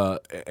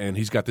 and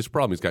he's got this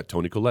problem. He's got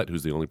Toni Collette,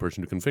 who's the only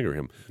person who can finger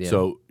him. Yeah.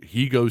 So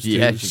he goes to.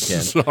 Yeah, she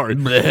can. Sorry,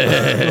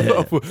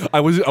 I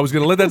was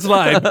going to let that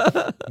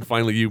slide.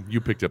 Finally,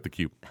 you picked up the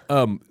cue.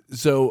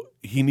 So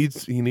he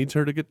needs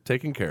her to get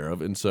taken care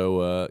of, and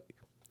so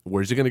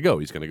where's he going to go?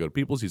 He's going to go to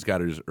Peoples. He's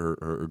got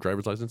her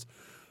driver's license.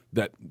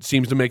 That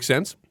seems to make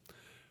sense.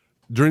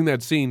 During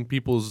that scene,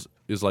 Peoples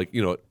is like,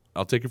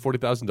 I'll take your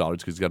 $40,000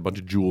 because he's got a bunch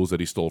of jewels that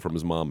he stole from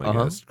his mom, I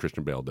guess.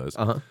 Christian Bale does.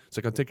 It's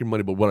like, I'll take your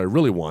money, but what I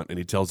really want, and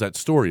he tells that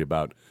story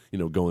about,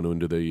 going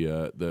into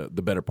the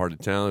better part of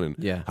town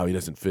and how he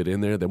doesn't fit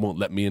in there. They won't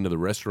let me into the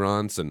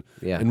restaurants. And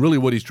really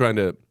what he's trying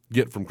to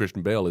get from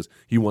Christian Bale is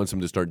he wants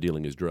him to start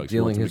dealing his drugs.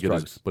 Dealing he his wants him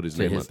to drugs. put his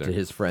to name out there. To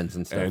his friends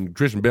and stuff. And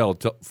Christian Bale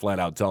flat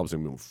out tells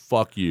him,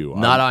 fuck you.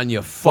 Not on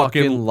your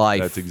fucking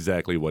life. That's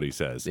exactly what he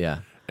says. Yeah.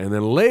 And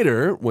then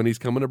later, when he's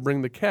coming to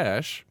bring the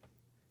cash,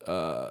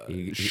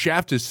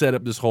 Shaft has set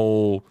up this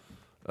whole.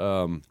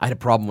 I had a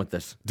problem with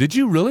this. Did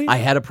you really? I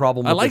had a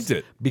problem with I liked this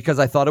it. because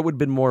I thought it would have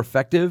been more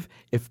effective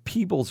if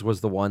Peebles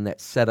was the one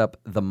that set up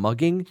the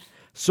mugging,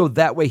 so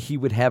that way he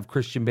would have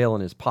Christian Bale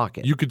in his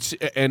pocket. You could see,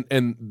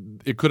 and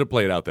it could have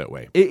played out that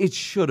way. It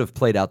should have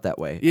played out that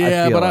way.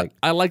 Yeah, I feel but like.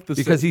 I like the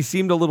because he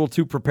seemed a little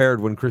too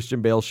prepared when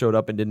Christian Bale showed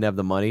up and didn't have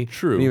the money.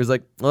 True. And he was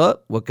like,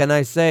 what can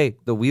I say?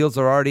 The wheels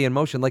are already in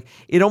motion. Like,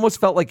 it almost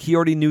felt like he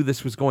already knew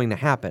this was going to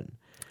happen.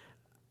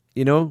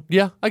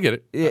 Yeah, I get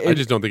it. I It-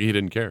 just don't think he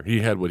didn't care. He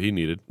had what he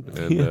needed,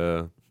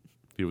 and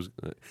he was.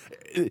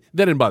 That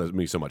didn't bother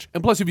me so much.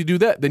 And plus, if you do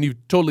that, then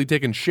you've totally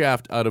taken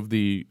Shaft out of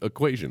the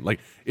equation. Like,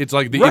 it's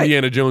like the Right.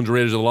 Indiana Jones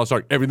Raiders of the Lost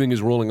Ark. Everything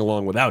is rolling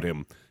along without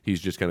him. He's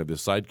just kind of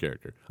this side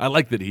character. I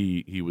like that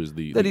he was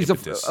the That he's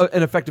impetus.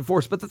 an effective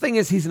force. But the thing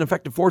is, he's an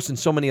effective force in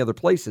so many other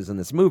places in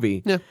this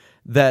movie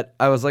that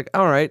I was like,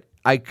 all right,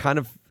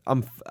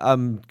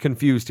 I'm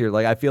confused here.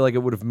 Like, I feel like it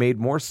would have made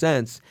more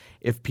sense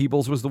if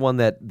Peebles was the one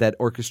that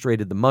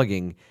orchestrated the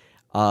mugging,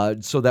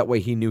 so that way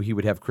he knew he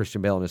would have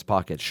Christian Bale in his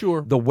pocket.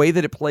 Sure. The way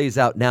that it plays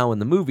out now in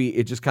the movie,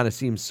 it just kind of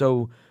seems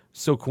so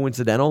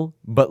coincidental,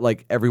 but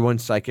like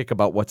everyone's psychic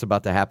about what's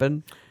about to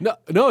happen.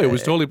 No, it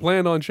was totally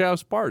planned on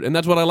Shaft's part, and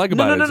that's what I like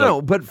about it. It's No.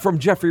 like- But from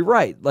Jeffrey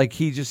Wright, like,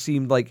 he just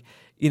seemed like,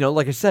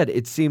 like I said,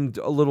 it seemed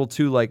a little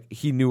too like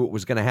he knew it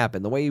was going to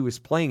happen. The way he was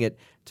playing it,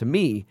 to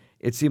me,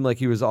 it seemed like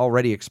he was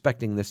already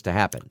expecting this to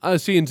happen.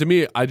 See, and to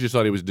me, I just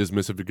thought he was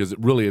dismissive because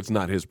it's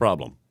not his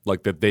problem.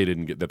 Like, that they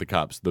didn't get, that the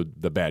cops, the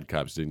bad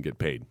cops didn't get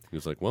paid. He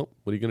was like, well,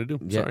 what are you going to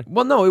do? Yeah. Sorry.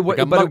 Well, no, I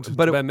got mugged. It's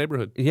a bad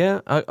neighborhood. Yeah.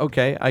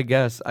 Okay. I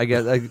guess.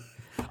 I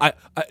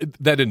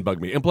that didn't bug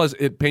me, and plus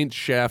it paints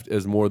Shaft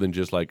as more than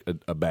just like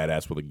a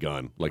badass with a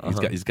gun. Like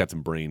he's got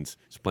some brains.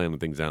 He's planning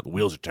things out. The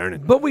wheels are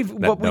turning. But we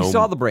dome.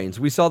 saw the brains.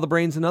 We saw the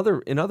brains in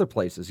other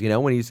places.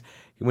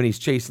 When he's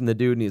chasing the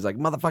dude and he's like,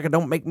 "Motherfucker,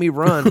 don't make me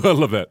run." I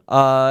love that.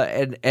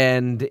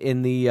 And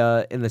in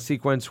the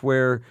sequence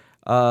where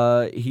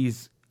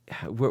he's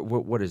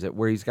what is it?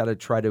 Where he's got to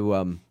try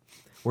to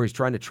where he's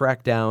trying to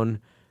track down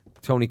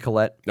Toni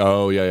Collette.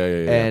 Oh yeah.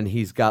 And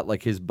he's got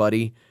like his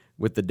buddy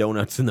with the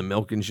donuts and the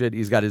milk and shit.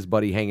 He's got his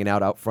buddy hanging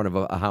out front of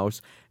a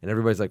house, and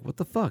everybody's like, "What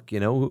the fuck?"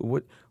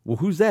 What? Well,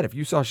 who's that? If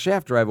you saw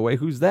Shaft drive away,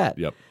 who's that?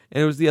 Yep.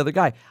 And it was the other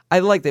guy. I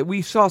like that.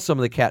 We saw some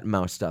of the cat and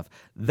mouse stuff.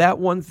 That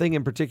one thing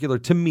in particular,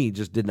 to me,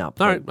 just did not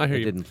play. All right, I hear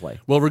you. It didn't play.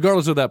 Well,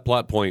 regardless of that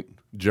plot point,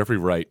 Jeffrey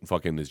Wright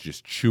fucking is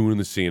just chewing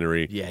the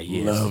scenery. Yeah, he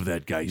is. Love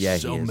that guy. Yeah,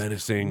 So he is.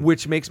 menacing.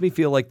 Which makes me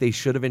feel like they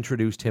should have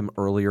introduced him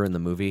earlier in the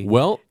movie.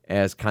 Well,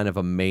 as kind of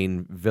a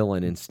main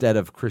villain instead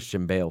of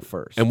Christian Bale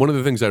first. and one of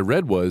the things I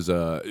read was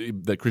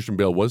that Christian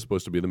Bale was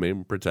supposed to be the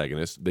main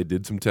protagonist. They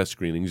did some test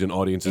screenings, and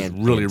audiences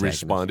And really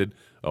antagonist. responded.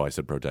 Oh, I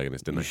said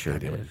protagonist, didn't I? sure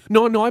God damn it. did.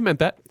 No, I meant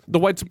that. The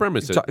white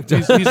supremacist.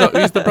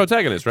 He's the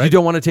protagonist, right? You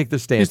don't want to take the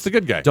stance. He's the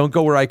good guy. Don't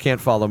go where I can't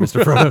follow,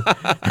 Mr. Frodo.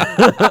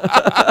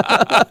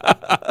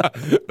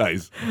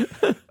 Nice.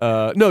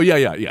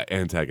 Yeah.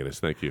 Antagonist.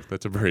 Thank you.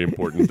 That's a very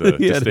important Yeah, it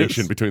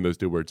distinction is. between those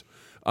two words.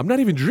 I'm not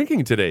even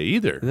drinking today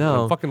either.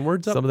 No. I'm fucking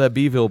words up. Some of that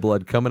Beeville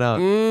blood coming out.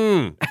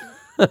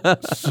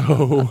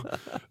 So,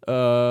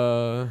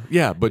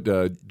 but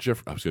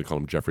Jeff. I was going to call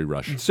him Jeffrey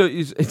Rush. So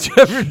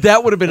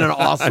that would have been an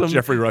awesome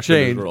Jeffrey Rush in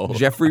his change. role.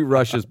 Jeffrey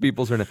Rush is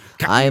Peoples Hernandez.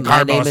 My name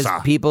is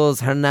Carbosa. Peoples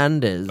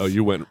Hernandez. Oh,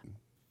 you went.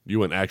 You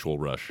went actual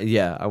Rush.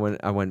 Yeah, I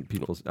went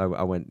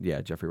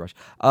Jeffrey Rush.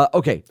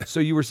 Okay, so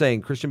you were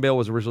saying Christian Bale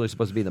was originally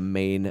supposed to be the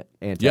main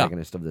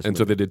antagonist of this and movie.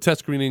 so they did test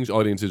screenings.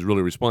 Audiences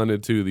really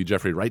responded to the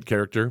Jeffrey Wright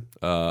character,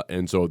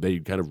 and so they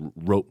kind of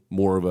wrote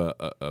more of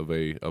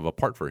a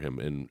part for him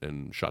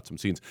and shot some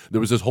scenes.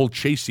 There was this whole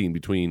chase scene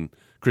between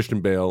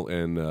Christian Bale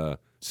and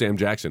Sam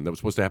Jackson that was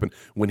supposed to happen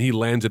when he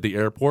lands at the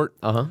airport.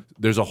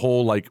 There's a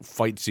whole like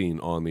fight scene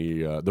on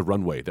the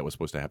runway that was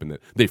supposed to happen.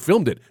 That they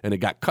filmed it and it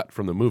got cut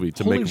from the movie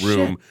to Holy make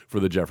room shit. for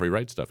the Jeffrey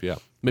Wright stuff. Yeah,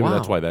 maybe Wow.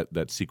 that's why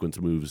that sequence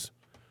moves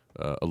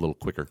a little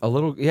quicker. a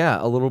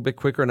little bit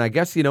quicker. And I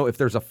guess, if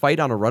there's a fight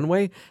on a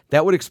runway,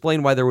 that would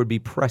explain why there would be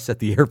press at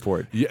the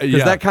airport. Yeah, Because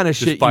yeah. that kind of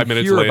Just shit, 5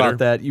 minutes you hear later. about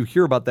that. You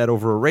hear about that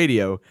over a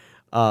radio.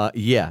 That's a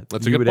you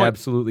good would point.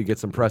 absolutely get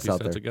some press Piece out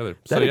that there. together.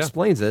 That So, yeah.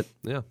 explains it.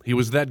 Yeah, he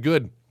was that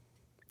good,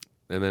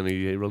 and then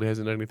he really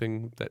hasn't done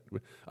anything that.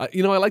 I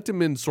liked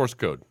him in Source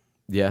Code.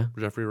 Yeah.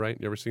 Jeffrey Wright.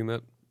 You ever seen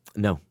that?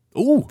 No.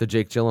 Ooh, The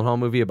Jake Gyllenhaal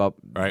movie about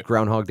Right.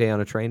 Groundhog Day on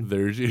a train.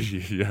 there's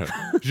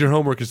It's your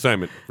homework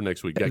assignment for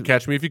next week.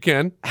 Catch Me If You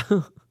Can.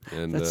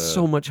 And That's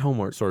so much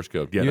homework. Source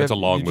Code. Yeah, You that's have-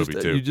 a long you movie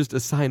just, too. You just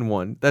assign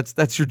one.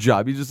 That's your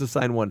job. You just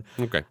assign one.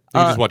 Okay, you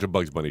can just watch a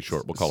Bugs Bunny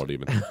short. We'll call it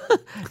even.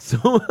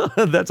 So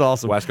that's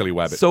awesome. Wascally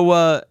Wabbit.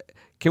 So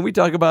can we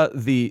talk about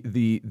the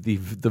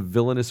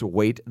villainous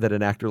weight that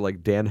an actor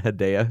like Dan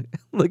Hedaya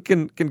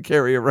can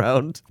carry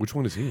around? Which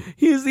one is he?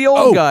 He's the old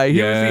Oh, guy. He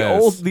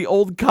yes. was the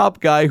old cop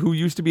guy who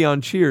used to be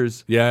on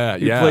Cheers. Yeah,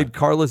 He yeah. played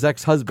Carla's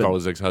ex-husband.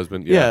 Carla's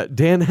ex-husband. Yeah,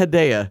 Dan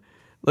Hedaya.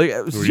 Like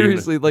Were you-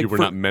 seriously, like you were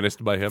not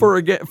menaced by him. for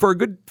a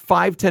good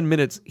 5-10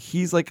 minutes,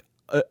 he's like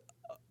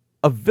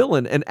a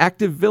villain, an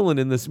active villain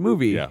in this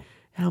movie. Yeah.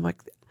 And I'm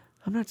like,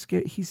 I'm not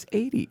scared. He's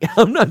 80.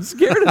 I'm not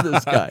scared of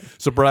this guy.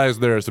 Surprise!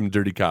 There are some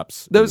dirty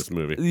cops in Those this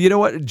movie. You know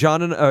what?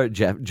 John,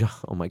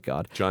 oh my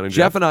God. John and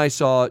Jeff Jeff? and I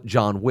saw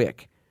John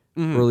Wick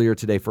earlier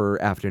today for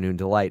Afternoon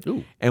Delight.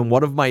 Ooh. And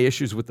one of my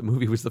issues with the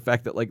movie was the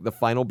fact that like the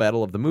final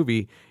battle of the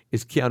movie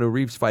is Keanu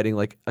Reeves fighting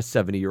like a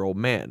 70-year-old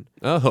man.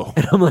 Oh,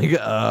 I'm like,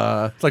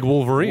 it's like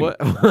Wolverine. what?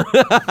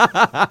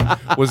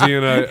 Was he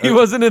in a? He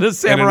wasn't in a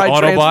samurai Autobot?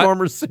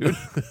 transformer suit.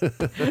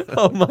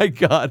 Oh my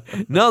God.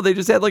 No, they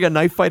just had like a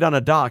knife fight on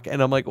a dock.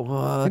 And I'm like,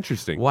 what?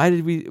 Interesting. Why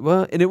did we?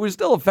 Well, and it was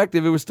still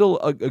effective. It was still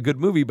a good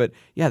movie. But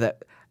yeah,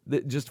 that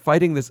just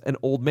fighting an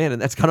old man.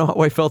 And that's kind of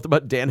how I felt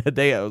about Dan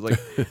Hedaya. I was like,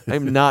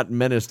 I'm not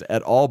menaced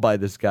at all by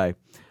this guy.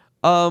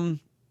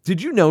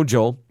 Did you know,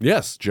 Joel,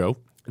 Yes, Joe.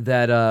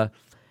 that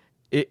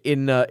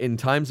in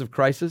times of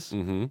crisis,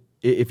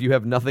 if you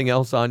have nothing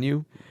else on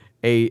you,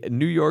 a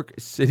New York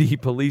City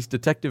police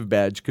detective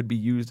badge could be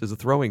used as a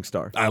throwing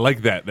star. I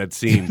like that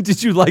scene.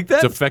 Did you like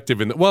that? It's effective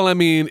in well, I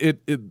mean,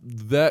 it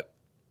that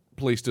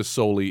placed us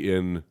solely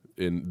in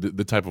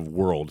the type of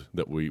world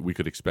that we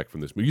could expect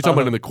from this movie. You talking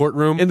about in the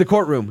courtroom? In the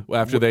courtroom.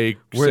 after they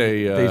Where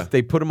say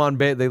they put him on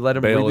bail, they let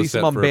him bail is release him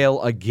set on for-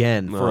 bail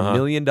again for $1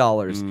 million,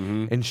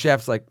 Mm-hmm. and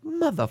Chef's like,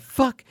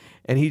 motherfuck,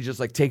 and he just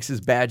like takes his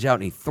badge out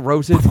and he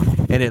throws it,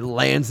 and it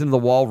lands in the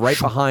wall right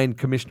behind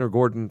Commissioner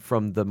Gordon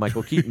from the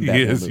Michael Keaton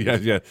Batman yes,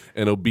 movie. yeah,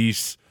 an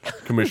obese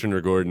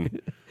Commissioner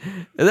Gordon.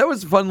 And that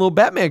was a fun little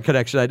Batman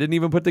connection I didn't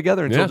even put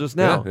together until Yeah, just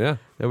now. yeah.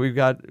 That we've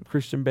got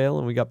Christian Bale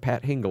and we got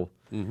Pat Hingle.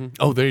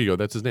 Oh, there you go.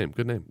 That's his name.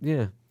 Good name.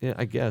 Yeah,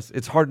 I guess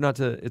it's hard not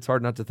to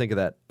think of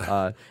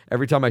that.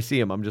 Every time I see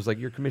him, I'm just like,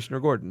 you're Commissioner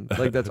Gordon.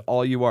 Like that's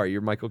all you are.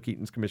 You're Michael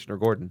Keaton's Commissioner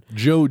Gordon.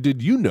 Joe,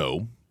 did you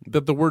know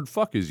that the word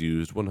fuck is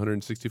used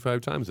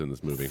 165 times in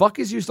this movie? Fuck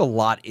is used a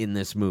lot in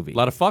this movie. A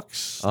lot of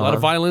fucks, a lot of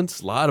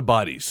violence, a lot of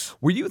bodies.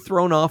 Were you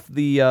thrown off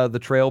the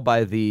trail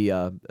by the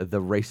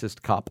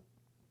racist cop?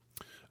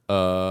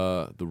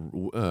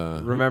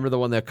 Remember the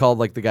one that called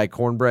like the guy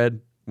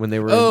cornbread when they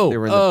were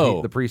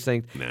in the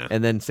precinct? Nah.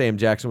 And then Sam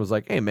Jackson was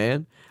like, "Hey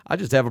man, I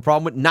just have a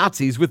problem with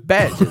Nazis with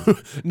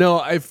badges."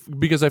 No,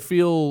 because I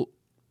feel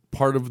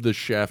part of the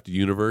Shaft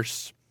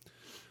universe.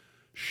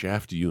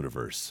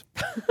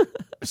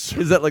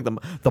 Is that like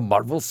the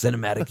Marvel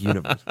Cinematic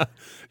Universe?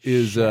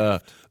 Is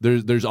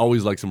there's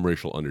always like some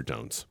racial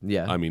undertones.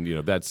 Yeah. I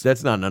mean, that's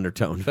That's not an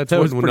undertone. That's That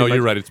what, was well, pretty no,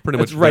 you're much- right. It's pretty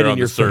that's much right there in on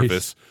your the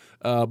surface.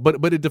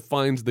 But it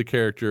defines the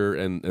character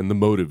and the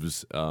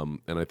motives. And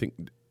I think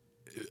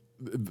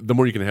the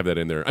more you can have that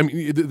in there. I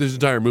mean, this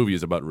entire movie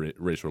is about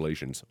race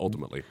relations.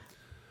 Ultimately,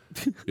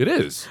 it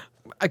is.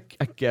 I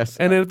guess.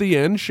 And at the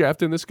end,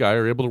 Shaft and this guy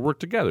are able to work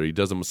together. He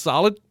does them a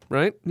solid,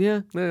 right?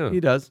 Yeah, he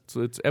does.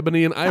 So it's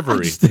ebony and I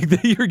ivory. just think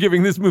that you're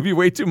giving this movie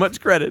way too much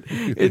credit.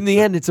 In the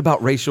end, it's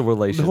about racial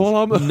relations.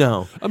 No,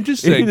 No. I'm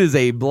just saying. It is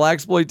a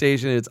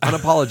blaxploitation. It's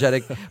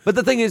unapologetic. But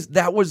the thing is,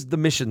 that was the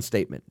mission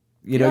statement.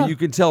 You know, Yeah. you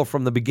can tell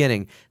from the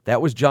beginning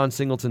that was John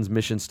Singleton's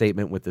mission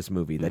statement with this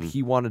movie, that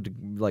he wanted to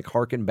like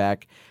harken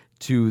back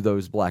to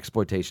those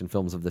blaxploitation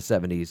films of the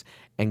 70s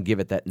and give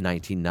it that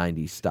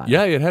 1990s style.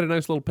 Yeah, it had a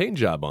nice little paint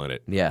job on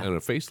it. Yeah. And a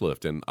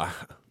facelift. And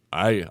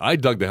I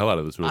dug the hell out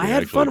of this movie. I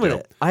had actually, fun with Joe.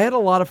 it. I had a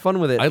lot of fun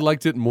with it. I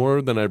liked it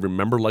more than I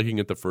remember liking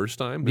it the first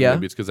time. Yeah.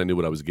 Maybe it's because I knew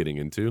what I was getting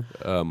into.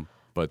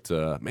 But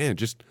man,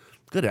 just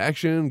good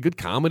action, good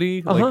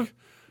comedy. Uh-huh. Like,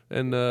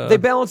 and They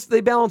balanced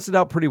it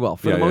out pretty well.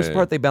 For Yeah, the yeah, most yeah.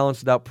 part, they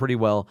balanced it out pretty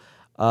well.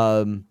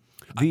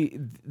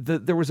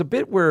 There was a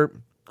bit where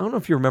I don't know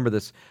if you remember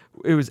this.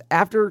 It was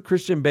after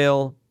Christian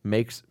Bale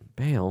makes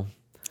Bale.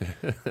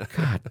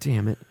 God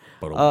damn it.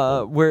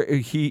 Where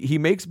he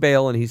makes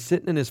bail and he's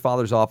sitting in his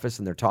father's office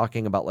and they're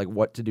talking about like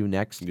what to do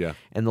next. Yeah.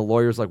 And the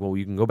lawyer's like, well,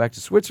 you can go back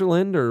to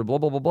Switzerland or blah,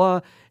 blah, blah,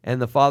 blah.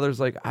 And the father's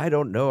like, I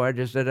don't know. I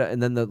just,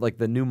 and then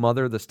the new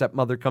mother, the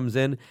stepmother comes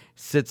in,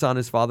 sits on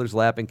his father's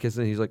lap and kisses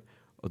him. He's like,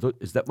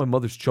 is that my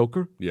mother's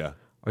choker? Yeah.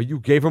 Or you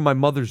gave her my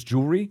mother's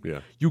jewelry? Yeah.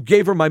 You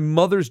gave her my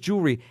mother's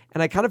jewelry.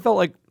 And I kind of felt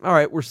like, all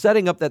right, we're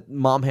setting up that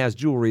mom has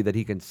jewelry that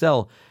he can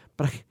sell.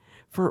 But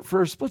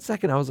for a split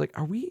second, I was like,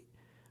 Are we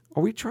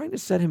trying to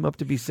set him up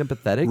to be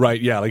sympathetic?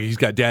 Right, yeah, like he's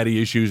got daddy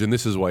issues, and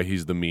this is why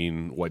he's the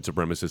mean white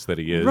supremacist that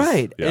he is.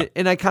 Right. Yeah.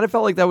 And I kind of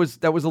felt like that was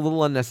a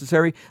little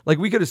unnecessary. Like,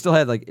 we could have still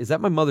had, like, is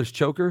that my mother's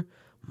choker?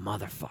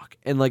 Motherfuck.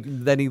 And, like,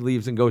 then he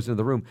leaves and goes into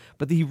the room.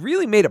 But he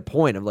really made a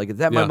point of, like, is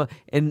that my mother?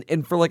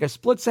 And for, like, a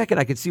split second,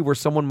 I could see where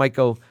someone might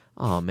go,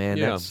 oh, man,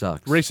 that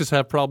sucks. Racists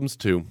have problems,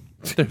 too.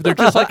 They're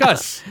just like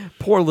us.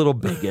 Poor little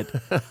bigot.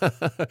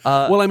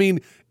 Well, I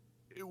mean,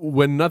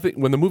 when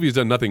the movie has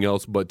done nothing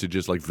else but to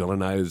just like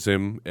villainize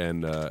him,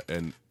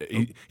 and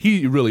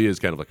he really is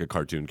kind of like a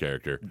cartoon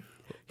character.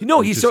 No,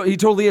 he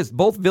totally is.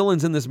 Both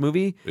villains in this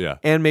movie, Yeah.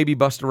 and maybe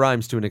Busta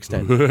Rhymes to an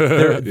extent.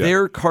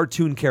 They're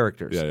cartoon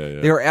characters.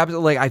 Yeah. They're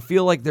absolutely. Like, I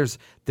feel like there's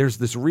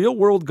this real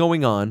world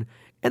going on,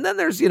 and then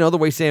there's the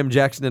way Sam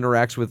Jackson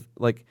interacts with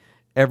like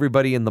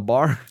everybody in the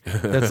bar.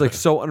 That's like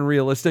so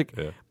unrealistic.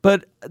 Yeah.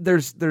 But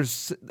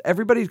there's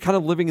everybody's kind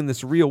of living in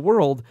this real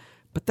world,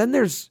 but then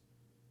there's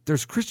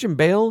Christian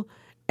Bale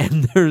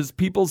and there's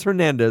Peoples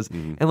Hernandez.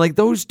 Mm-hmm. And like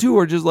those two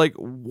are just like,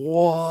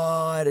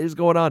 what is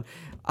going on?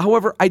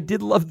 However, I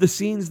did love the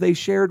scenes they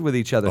shared with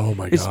each other. Oh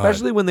my God.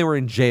 Especially when they were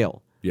in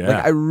jail. Yeah.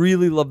 Like, I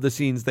really love the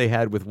scenes they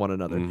had with one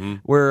another. Mm-hmm.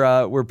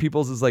 Where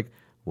Peoples is like,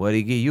 what did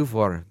he get you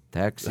for?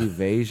 Tax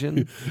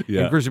evasion?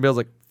 Yeah. And Christian Bale's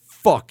like,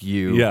 fuck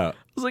you. Yeah. I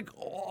was like,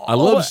 oh. I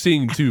love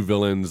seeing two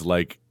villains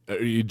like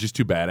just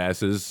two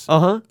badasses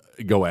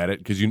go at it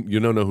because you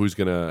don't know who's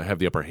gonna have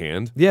the upper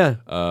hand. Yeah.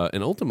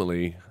 And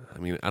ultimately, I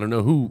mean, I don't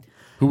know who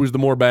was the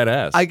more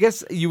badass. I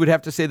guess you would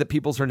have to say that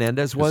Peoples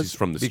Hernandez was. He's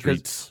from the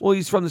streets. Well,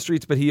 he's from the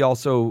streets, but he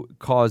also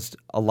caused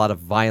a lot of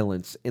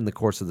violence in the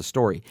course of the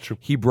story. True.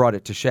 He brought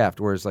it to Shaft,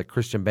 whereas like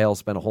Christian Bale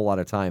spent a whole lot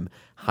of time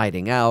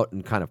hiding out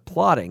and kind of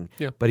plotting,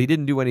 but he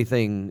didn't do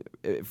anything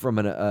from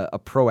a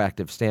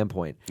proactive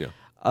standpoint. Yeah.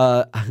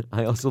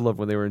 I also love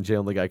when they were in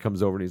jail and the guy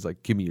comes over and he's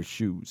like, give me your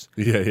shoes.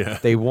 Yeah.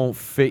 They won't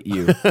fit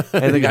you.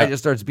 And the guy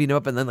just starts beating him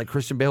up, and then like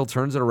Christian Bale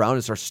turns it around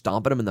and starts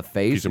stomping him in the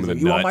face. He's him in like,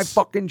 the you want my nuts.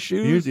 fucking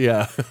shoes?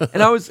 Yeah.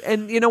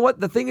 And you know what?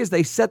 The thing is,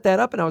 they set that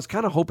up, and I was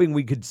kind of hoping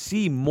we could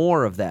see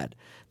more of that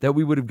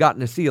we would have gotten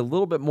to see a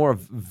little bit more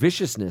of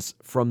viciousness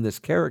from this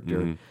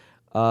character.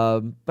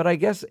 But I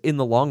guess in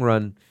the long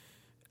run,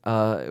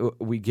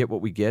 we get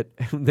what we get.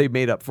 They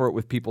made up for it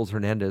with Peoples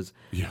Hernandez.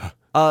 Yeah.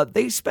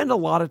 They spend a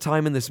lot of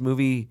time in this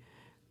movie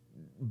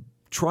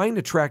trying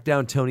to track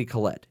down Toni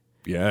Collette.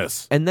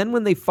 Yes. And then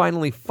when they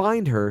finally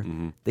find her,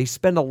 they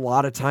spend a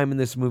lot of time in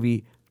this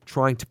movie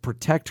trying to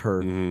protect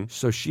her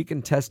so she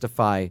can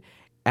testify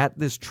at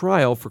this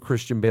trial for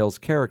Christian Bale's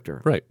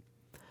character. Right.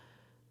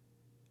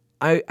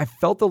 I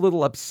felt a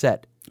little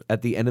upset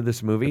at the end of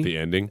this movie.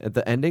 At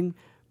the ending?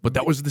 But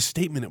that was the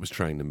statement it was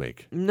trying to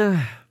make.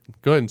 Nah.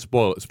 Go ahead and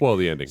spoil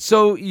the ending.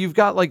 So you've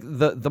got like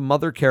the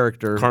mother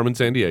character, Carmen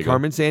Sandiego.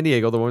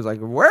 The one who's like,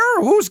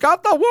 who's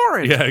got the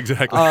warrant? Yeah,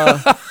 exactly.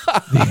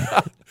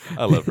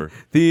 I love her.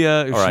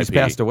 She's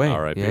passed away.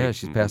 R.I.P. Yeah,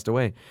 she's passed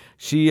away.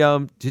 She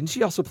didn't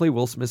she also play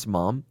Will Smith's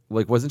mom?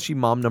 Like, wasn't she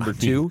mom number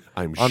 2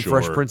 I'm on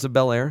sure. Fresh Prince of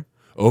Bel-Air?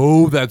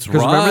 Oh, that's right.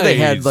 Because remember they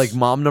had like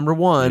mom number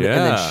 1, and Yeah.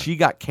 then she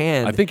got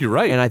canned. I think you're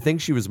right. And I think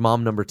she was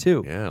mom number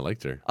 2. Yeah, I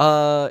liked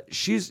her.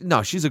 She's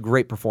a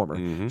great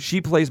performer.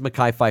 She plays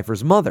Mekhi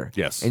Phifer's mother.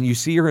 Yes. And you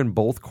see her in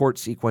both court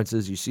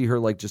sequences. You see her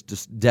like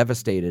just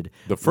devastated.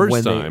 The first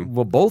when time.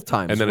 both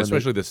times. And then when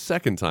especially the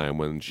second time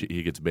when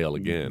he gets bail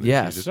again. And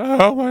Yes. she's just,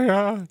 oh my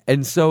God.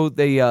 And so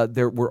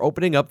we're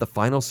opening up the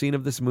final scene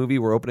of this movie.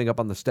 We're opening up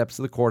on the steps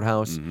of the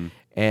courthouse,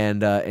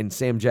 and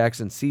Sam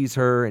Jackson sees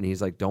her, and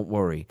he's like, "Don't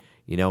worry,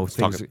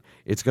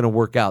 it's going to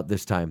work out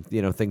this time.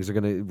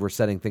 We're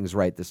setting things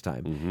right this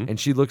time." And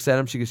she looks at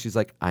him. She's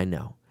like, "I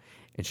know."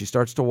 And she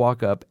starts to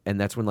walk up, and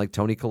that's when like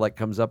Toni Collette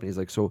comes up, and he's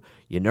like, "So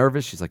you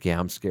nervous?" She's like, "Yeah,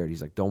 I'm scared."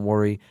 He's like, "Don't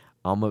worry,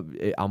 I'm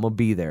a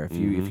be there if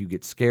you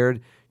get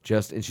scared."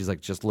 And she's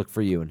like, "Just look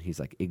for you." And he's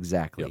like,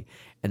 "Exactly." Yep.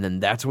 And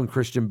then that's when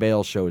Christian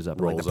Bale shows up.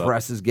 Rolls like the up.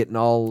 press is getting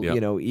all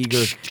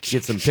eager,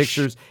 get some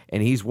pictures,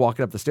 and he's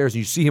walking up the stairs. And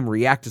you see him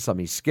react to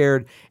something. He's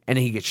scared, and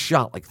then he gets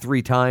shot like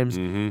 3 times.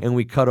 And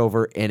we cut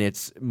over, and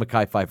it's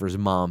Mekhi Phifer's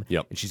mom.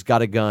 Yep. And she's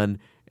got a gun,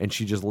 and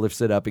she just lifts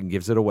it up and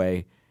gives it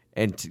away,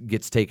 and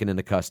gets taken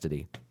into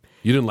custody.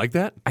 You didn't like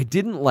that? I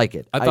didn't like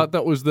it. I thought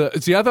that was I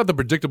thought the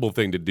predictable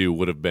thing to do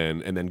would have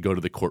been, and then go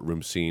to the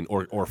courtroom scene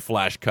or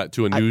flash cut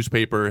to a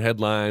newspaper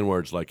headline where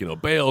it's like,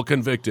 bail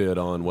convicted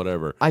on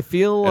whatever. I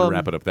feel and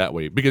wrap it up that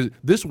way, because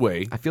this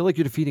way, I feel like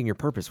you're defeating your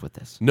purpose with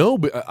this. no,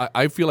 but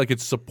I feel like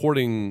it's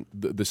supporting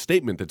the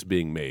statement that's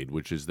being made,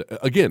 which is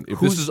that, again, if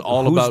this is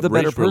all who's about the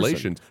better race person?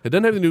 relations, it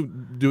doesn't have to do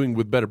doing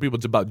with better people.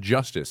 It's about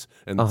justice,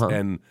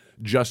 and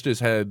justice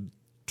had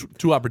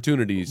two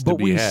opportunities But to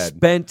be we had.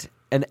 spent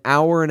an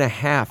hour and a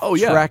half Oh,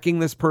 yeah. tracking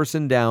this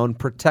person down,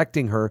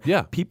 protecting her.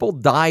 Yeah. People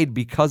died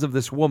because of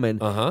this woman.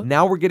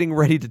 Now we're getting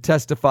ready to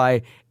testify,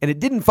 and it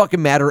didn't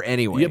fucking matter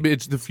anyway. Yeah, but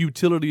it's the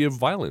futility of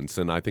violence,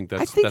 and I think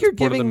that's I think that's you're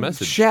part of the giving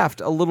message.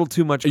 Shaft a little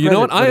too much credit. You know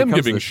what? when I it am comes to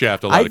giving this.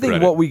 Shaft a lot I of think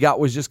credit. what we got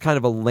was just kind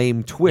of a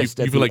lame twist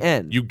you at feel the like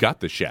end. you got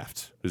the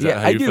shaft. Is yeah, that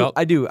how I you do. felt?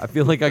 I do. I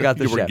feel like I got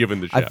the You were shaft.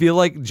 given the I shaft. feel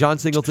like John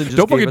Singleton just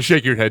Don't gave fucking us,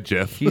 shake your head,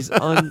 Jeff. He's just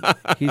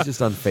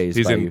unfazed.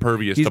 He's by you.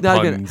 impervious He's to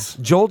not puns.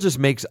 Joel just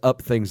makes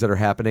up things that are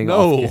happening.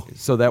 No.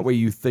 So that way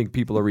you think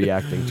people are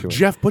reacting to it.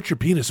 Jeff, put your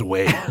penis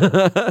away.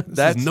 This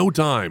That's is no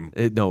time.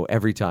 no,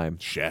 every time.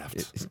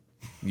 Shaft.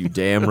 You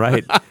damn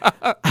right.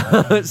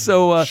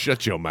 So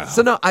Shut your mouth.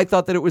 So no, I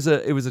thought that it was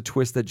a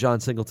twist that John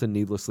Singleton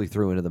needlessly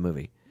threw into the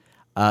movie.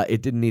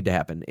 It didn't need to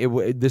happen.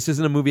 This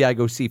isn't a movie I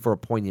go see for a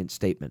poignant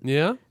statement.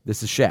 Yeah?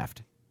 This is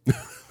Shaft.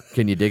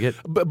 Can you dig it?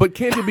 But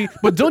can't it be?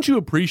 But don't you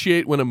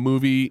appreciate when a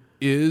movie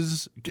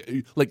is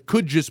like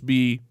could just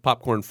be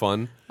popcorn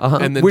fun,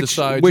 and then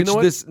decide which you know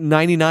what? this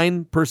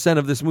 99%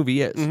 of this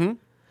movie is.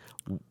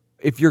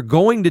 If you're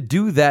going to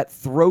do that,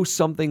 throw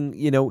something.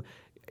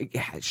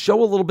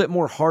 Show a little bit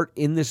more heart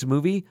in this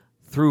movie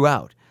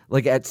throughout.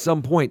 Like at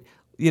some point,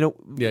 Yeah,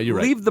 you're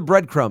right. leave the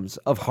breadcrumbs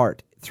of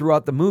heart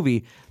throughout the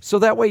movie, so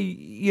that way,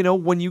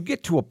 when you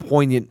get to a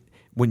poignant,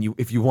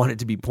 if you want it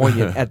to be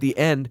poignant at the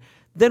end,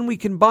 then we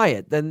can buy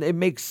it. Then it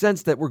makes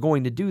sense that we're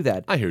going to do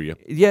that. I hear you.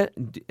 Yeah,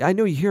 I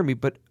know you hear me,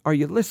 but are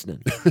you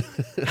listening?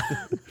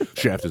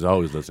 Shaft is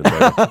always listening.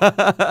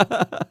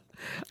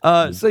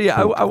 So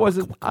yeah,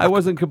 I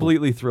wasn't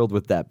completely thrilled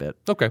with that bit.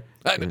 Okay,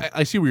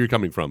 I see where you're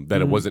coming from.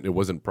 That it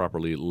wasn't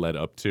properly led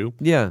up to.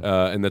 Yeah.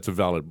 And that's a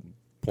valid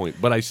point.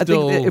 But I I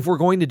still, think that if we're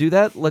going to do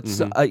that,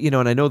 let's and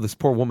I know this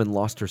poor woman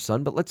lost her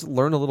son, but let's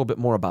learn a little bit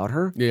more about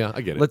her. Yeah,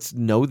 I get it. Let's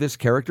know this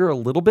character a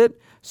little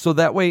bit, so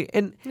that way,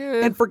 and for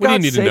what do you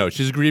God's need sake, to know?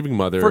 She's a grieving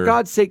mother. for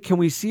God's sake, can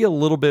we see a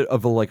little bit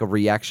of a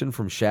reaction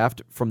from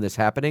Shaft from this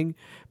happening?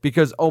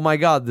 Because oh my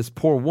God, this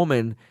poor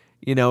woman,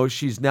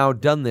 she's now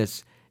done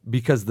this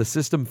because the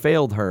system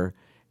failed her.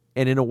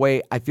 And in a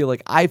way, I feel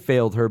like I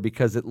failed her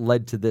because it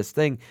led to this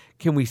thing.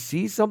 Can we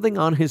see something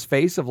on his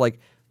face of like,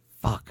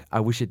 fuck, I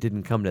wish it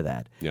didn't come to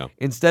that. Yeah.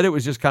 Instead, it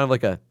was just kind of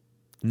like a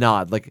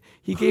nod. Like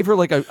he gave her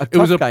like a it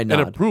was tough guy an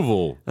nod.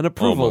 approval. An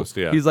approval. Almost,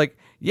 yeah. He's like,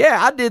 yeah,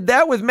 I did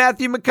that with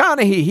Matthew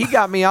McConaughey. He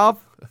got me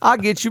off. I'll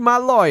get you my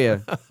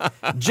lawyer.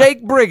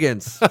 Jake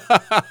Briggins.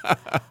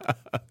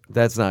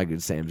 That's not a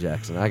good Sam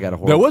Jackson. I got a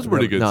horrible. That was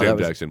pretty good, no, Sam that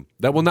was- Jackson.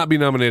 That will not be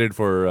nominated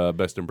for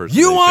Best Impersonation.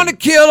 You want to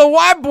kill a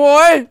white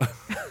boy?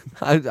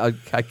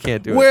 I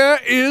can't do it. Where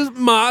is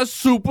my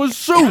super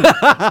suit?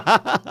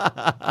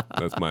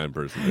 That's my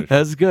impersonation.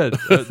 That's good.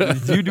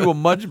 You do a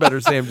much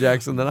better Sam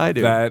Jackson than I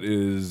do. That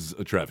is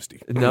a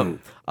travesty. No.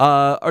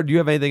 Or do you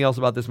have anything else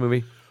about this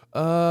movie?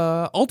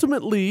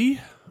 Ultimately,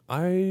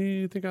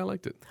 I think I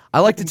liked it. I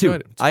liked it too.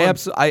 Enjoyed it.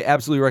 It's fun. I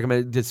absolutely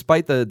recommend it.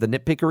 Despite the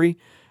nitpickery,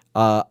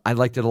 I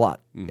liked it a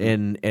lot,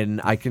 Mm-hmm.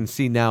 and I can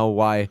see now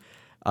why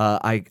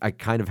I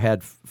kind of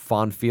had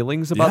fond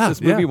feelings about Yeah,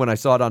 this movie yeah. when I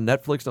saw it on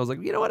Netflix. And I was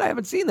like, you know what? I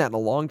haven't seen that in a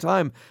long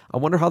time. I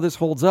wonder how this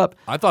holds up.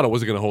 I thought it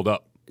wasn't going to hold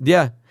up.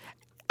 Yeah,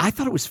 I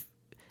thought it was.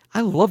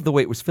 I love the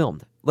way it was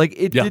filmed. Like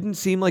it Yeah. didn't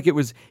seem like it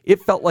was.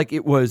 It felt like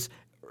it was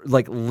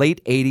like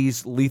late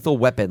 '80s Lethal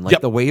Weapon. Like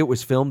Yep. the way it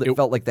was filmed, it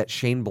felt like that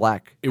Shane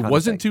Black. It kind of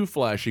wasn't thing. too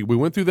flashy. We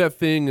went through that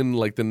thing in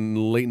like the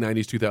late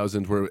 90s,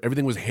 2000s where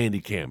everything was handy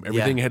cam.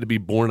 Everything had to be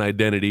Born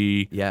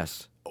Identity.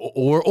 Yes.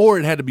 Or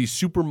it had to be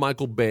super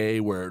Michael Bay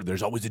where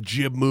there's always a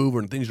jib move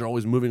and things are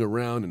always moving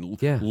around and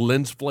Yeah.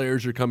 lens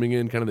flares are coming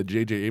in, kind of the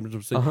J.J.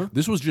 Abrams thing.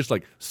 This was just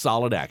like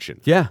solid action.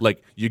 Yeah.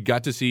 Like you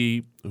got to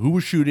see who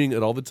was shooting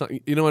at all the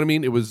time. You know what I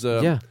mean? It was,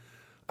 Yeah.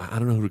 I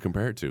don't know who to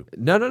compare it to.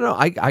 No.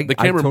 I The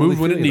camera totally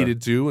moved when feel it you, though.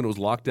 needed to and it was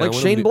locked down. Like when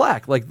it Shane needed-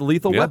 Black, like the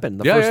Lethal Yeah. Weapon,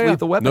 the Yeah, first yeah, yeah.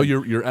 Lethal Weapon. No,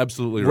 you're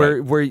absolutely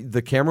right. where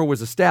the camera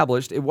was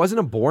established. It wasn't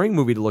a boring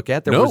movie to look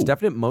at. There No. was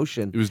definite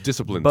motion. It was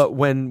disciplined. But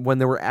when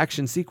there were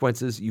action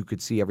sequences, you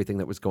could see everything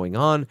that was going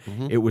on.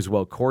 Mm-hmm. It was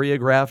well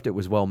choreographed. It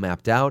was well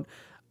mapped out.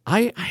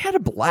 I had a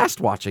blast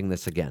watching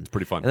this again.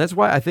 pretty fun. And that's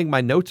why I think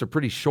my notes are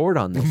pretty short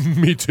on this.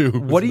 Me too.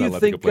 What do Not you allowed to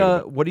think? complain about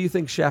it. What do you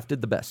think Shaft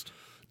did the best?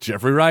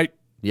 Jeffrey Wright.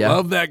 Yeah.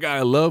 Love that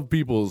guy. Love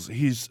Peoples.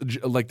 He's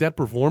like that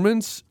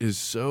performance is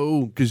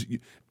so because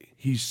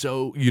he's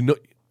so you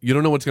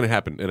don't know what's going to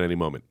happen at any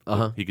moment.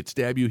 He could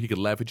stab you. He could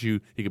laugh at you.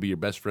 He could be your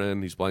best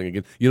friend. He's playing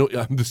again.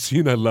 The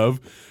scene I love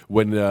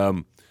when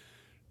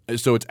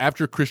so it's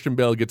after Christian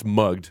Bale gets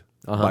mugged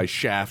by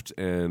Shaft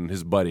and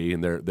his buddy,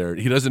 and they're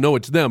he doesn't know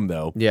it's them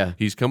though. Yeah.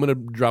 He's coming to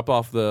drop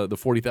off the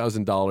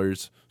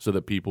 $40,000 so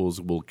that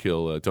Peoples will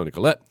kill Tony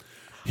Collette.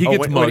 He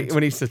gets mugged.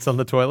 when he sits on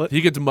the toilet.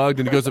 He gets mugged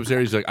and he goes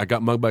upstairs. He's like, I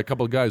got mugged by a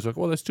couple of guys. Like,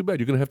 well, that's too bad.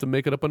 You're going to have to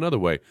make it up another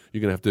way.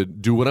 You're going to have to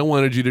do what I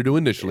wanted you to do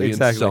initially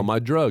and sell my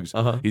drugs.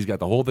 He's got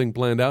the whole thing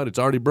planned out. It's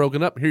already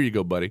broken up. Here you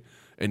go, buddy.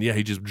 And yeah,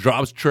 he just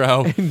drops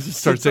trow,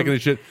 starts taking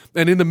his shit.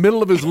 And in the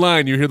middle of his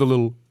line, you hear the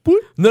little boop.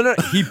 No,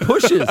 he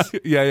pushes.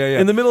 Yeah.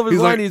 In the middle of his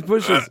He's line, like, he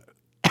pushes.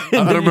 I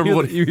don't remember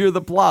what you hear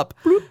the plop.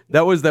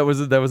 That was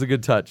a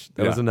good touch.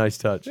 That was Yeah. a nice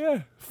touch.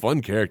 Yeah,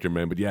 fun character,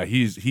 man. But yeah,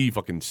 he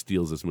fucking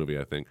steals this movie,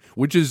 I think,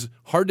 which is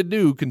hard to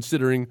do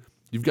considering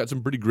you've got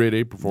some pretty grade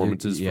A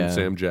performances Yeah. from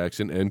Sam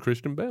Jackson and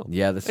Christian Bale.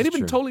 Yeah, this and is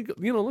even true.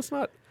 totally, let's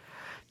not.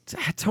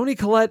 Toni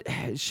Collette,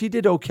 she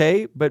did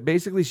okay, but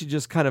basically she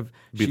just kind of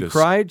Be she this-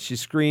 cried, she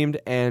screamed,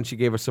 and she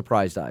gave us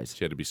surprised eyes.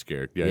 She had to be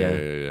scared. Yeah.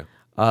 Yeah.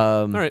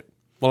 All right.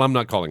 Well, I'm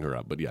not calling her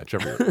up, but yeah,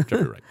 Jeffrey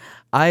right.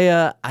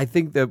 I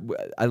think that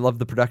I love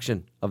the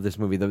production of this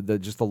movie, the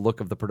just the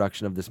look of the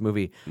production of this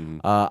movie.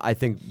 I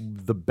think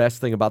the best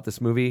thing about this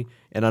movie,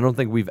 and I don't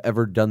think we've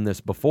ever done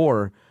this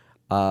before,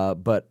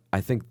 but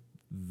I think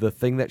the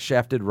thing that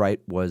Shaft did right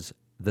was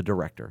the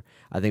director.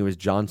 I think it was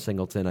John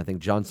Singleton. I think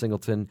John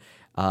Singleton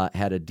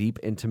had a deep,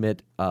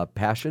 intimate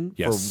passion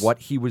Yes. for what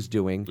he was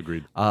doing.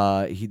 Agreed.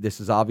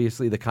 This is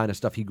obviously the kind of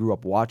stuff he grew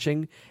up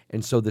watching,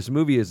 and so this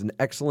movie is an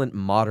excellent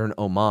modern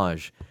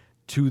homage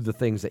to the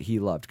things that he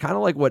loved. Kind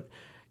of like what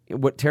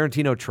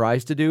Tarantino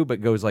tries to do, but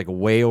goes like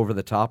way over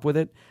the top with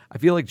it. I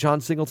feel like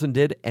John Singleton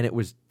did, and it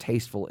was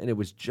tasteful, and it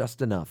was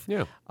just enough.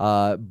 Yeah.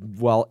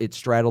 While it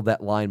straddled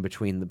that line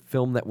between the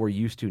film that we're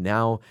used to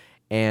now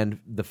and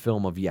the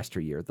film of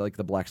yesteryear, like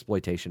the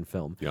blaxploitation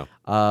film. Yeah.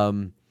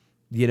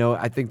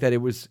 I think that it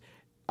was.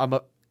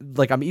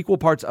 I'm equal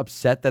parts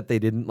upset that they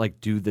didn't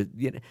do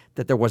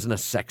that there wasn't a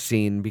sex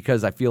scene,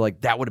 because I feel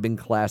like that would have been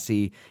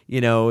classy.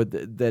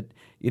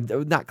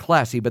 Not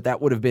classy, but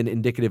that would have been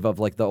indicative of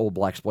the old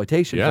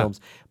blaxploitation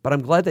films. But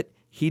I'm glad that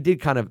he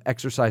did kind of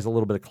exercise a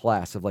little bit of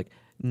class of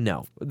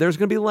no, there's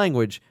going to be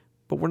language,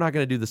 but we're not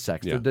going to do the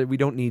sex. Yeah. We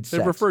don't need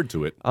sex. They referred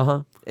to it.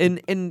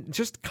 And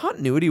just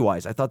continuity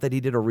wise, I thought that he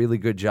did a really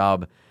good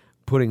job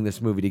putting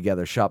this movie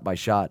together, shot by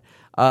shot.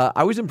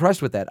 I was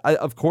impressed with that.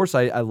 Of course,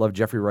 I love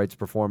Jeffrey Wright's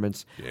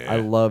performance. Yeah. I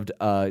loved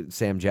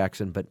Sam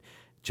Jackson, but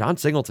John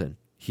Singleton,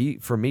 he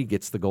for me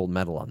gets the gold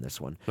medal on this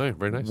one. Hey,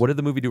 very nice. What did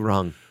the movie do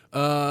wrong?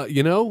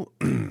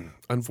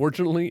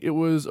 Unfortunately, it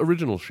was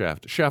original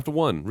Shaft. Shaft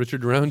 1,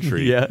 Richard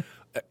Roundtree. Yeah.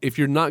 If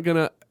you're not going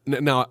to...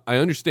 Now, I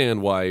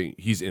understand why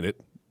he's in it,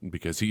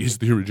 because he is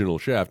the original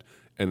Shaft,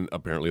 and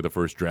apparently the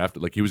first draft,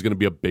 he was going to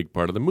be a big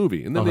part of the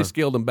movie. And then they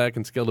scaled him back,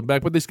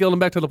 but they scaled him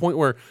back to the point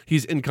where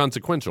he's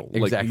inconsequential.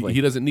 Exactly. He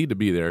doesn't need to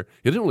be there.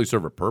 He doesn't really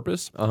serve a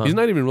purpose. He's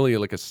not even really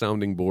a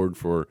sounding board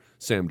for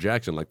Sam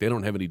Jackson. They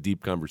don't have any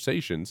deep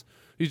conversations.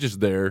 He's just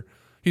there.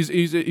 He's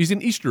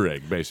an Easter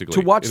egg, basically.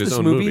 To watch in his this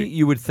own movie,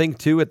 you would think,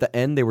 too, at the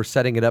end, they were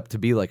setting it up to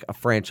be a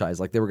franchise.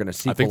 They were going to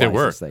sequelize I think they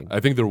were. this thing. I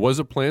think there was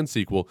a planned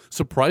sequel.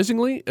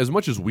 Surprisingly, as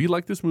much as we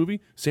like this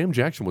movie, Sam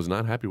Jackson was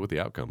not happy with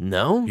the outcome.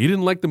 No? He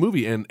didn't like the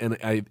movie, and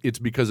it's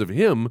because of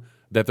him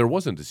that there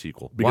wasn't a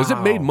sequel, because it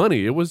Wow. made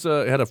money. It was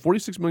it had a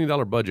 $46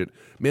 million budget,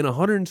 made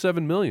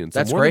 $107 million. So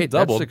That's more than great.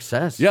 That's doubled.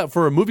 success. Yeah,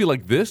 for a movie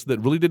like this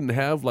that really didn't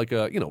have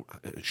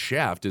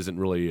Shaft isn't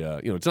really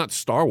it's not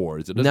Star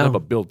Wars. It doesn't No. have a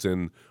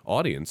built-in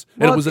audience.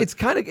 And Well, it was it's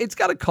got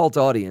a cult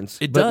audience,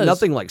 It but does.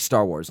 nothing like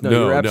Star Wars. No,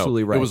 you're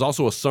absolutely right. It was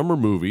also a summer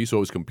movie, so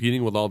it was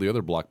competing with all the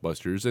other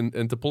blockbusters,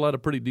 and to pull out a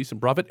pretty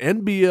decent profit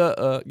and be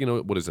what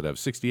does it have,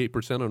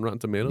 68% on Rotten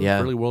Tomatoes, Yeah.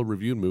 fairly well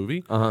reviewed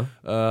movie.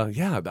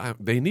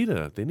 They need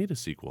a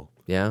sequel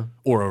yeah.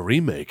 or a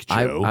remake.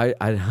 Joe,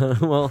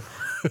 Well,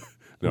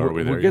 no, are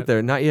we there we'll yet? get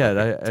there. Not yet.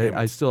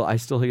 I still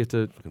get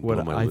to what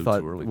blow my I load thought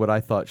too early. what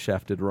I thought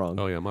Shaft did wrong.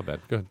 Oh yeah, my bad.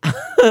 Go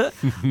ahead.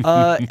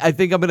 I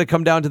think I'm going to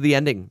come down to the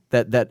ending.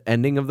 That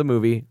ending of the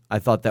movie. I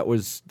thought that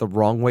was the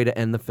wrong way to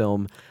end the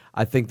film.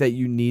 I think that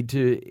you need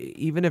to,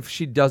 even if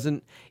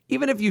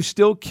you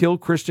still kill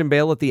Christian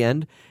Bale at the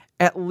end,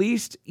 at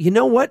least, you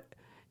know what?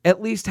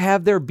 At least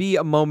have there be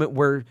a moment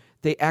where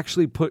they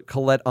actually put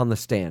Collette on the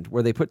stand,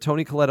 where they put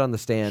Toni Collette on the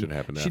stand. Should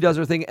happen She after. does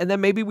her thing, and then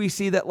maybe we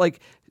see that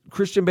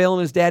Christian Bale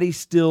and his daddy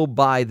still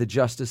buy the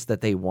justice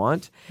that they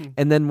want,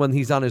 and then when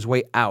he's on his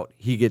way out,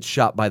 he gets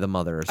shot by the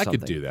mother or I something.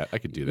 could do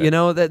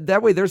that.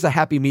 That way there's a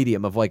happy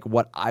medium of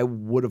what I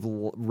would have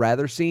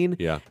rather seen.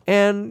 Yeah.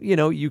 And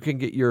you can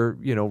get your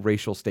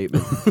racial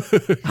statement.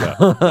 Yeah,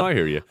 no, I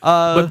hear you.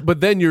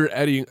 But then you're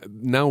adding,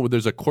 now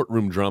there's a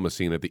courtroom drama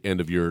scene at the end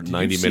of your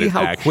 90-minute you see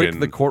how action. quick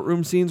the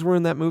courtroom scenes were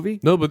in that movie?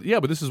 No, but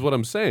this is what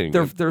I'm saying.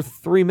 They're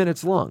 3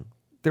 minutes long.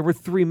 There were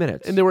 3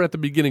 minutes. And they were at the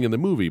beginning of the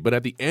movie, but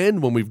at the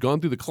end, when we've gone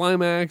through the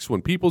climax,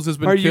 when Peoples has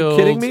been Are killed,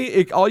 you kidding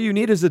me? All you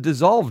need is a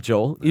dissolve,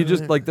 Joel. You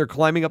just they're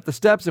climbing up the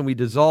steps, and we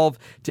dissolve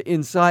to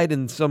inside,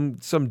 and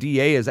some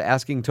DA is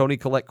asking Toni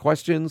Collette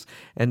questions,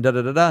 and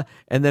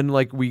and then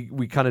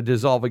we kind of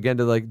dissolve again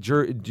to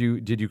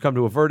did you come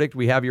to a verdict?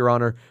 We have, Your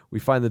Honor. We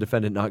find the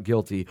defendant not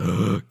guilty.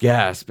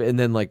 Gasp, and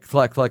then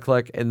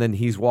clack, and then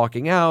he's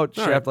walking out.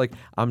 Shaft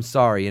I'm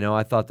sorry,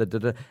 I thought that,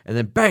 and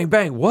then bang,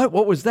 bang. What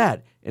was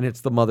that? And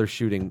it's the mother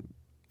shooting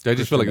I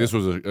just feel like this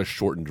was a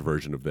shortened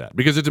version of that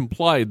because it's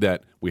implied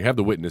that we have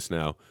the witness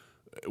now.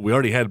 We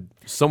already had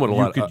somewhat a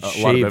lot of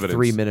evidence.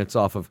 3 minutes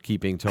off of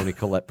keeping Toni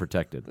Collette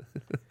protected.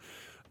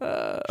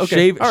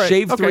 Okay. All right.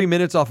 Shave Okay. 3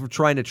 minutes off of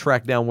trying to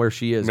track down where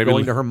she is, Maybe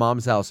going to her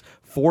mom's house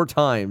 4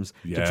 times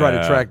to try to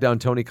Yeah. track down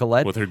Toni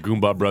Collette. with her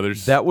Goomba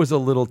brothers. That was a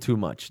little too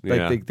much. Like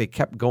Yeah. they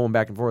kept going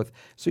back and forth,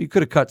 so you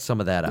could have cut some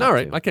of that out. All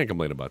right, too. I can't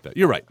complain about that.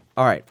 You're right.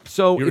 All right.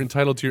 So You're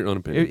entitled to your own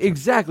opinion.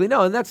 exactly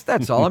no, and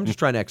that's all. I'm just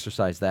trying to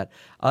exercise that.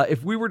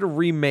 If we were to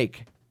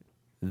remake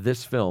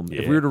this film,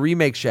 if we were to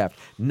remake Shaft,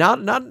 not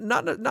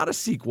a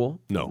sequel,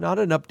 No. not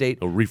an update,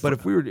 refurb. but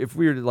if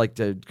we were to like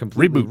to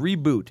completely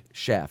reboot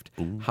Shaft,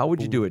 how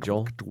would you do it,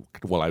 Joel?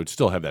 Well, I would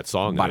still have that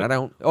song. in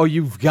it. Oh,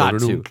 you've got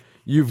to.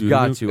 You've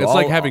got to. It's All-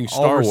 like having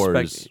all Star respect-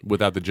 Wars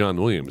without the John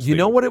Williams. You theme.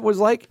 know what it was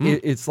like?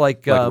 It's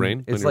like Rain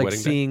on it's your like wedding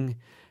day? seeing.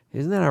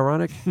 Isn't that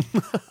ironic? you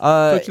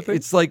think?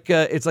 It's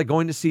like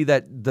going to see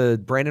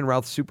the Brandon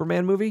Routh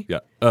Superman movie, Yeah.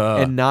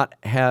 and not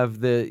have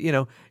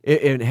the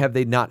and have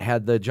they not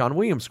had the John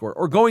Williams score,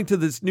 or going to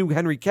this new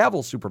Henry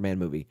Cavill Superman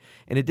movie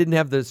and it didn't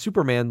have the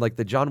Superman like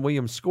the John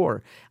Williams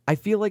score. I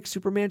feel like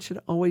Superman should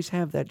always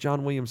have that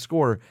John Williams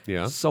score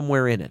Yeah.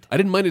 somewhere in it. I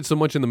didn't mind it so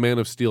much in the Man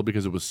of Steel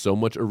because it was so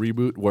much a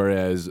reboot,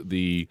 whereas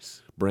the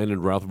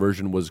Brandon Routh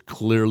version was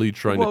clearly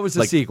trying Well, to. it was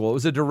a sequel. It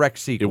was a direct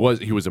sequel.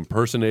 He was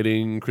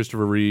impersonating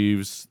Christopher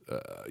Reeves.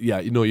 Yeah,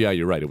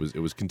 you're right. It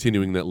was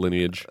continuing that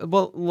lineage.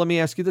 Well, let me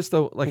ask you this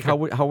though: like, how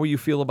will you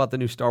feel about the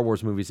new Star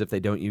Wars movies if they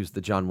don't use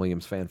the John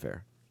Williams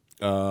fanfare?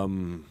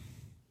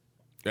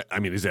 I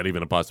mean, is that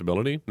even a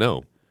possibility?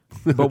 No.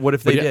 But what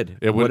if they yeah, did?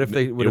 it would- What if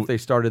they it would- if they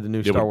started the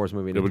new Star Wars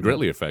movie? and It would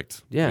greatly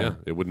affect. Yeah.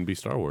 It wouldn't be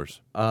Star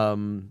Wars.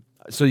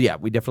 So yeah,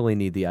 we definitely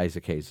need the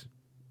Isaac Hayes.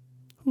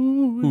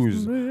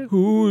 Who's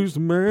the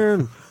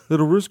man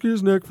that'll risk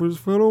his neck for his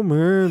fellow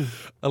man?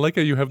 I like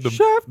how you have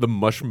the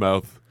mush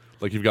mouth,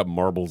 like you've got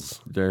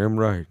marbles. Damn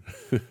right.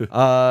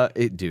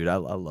 Dude, I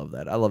love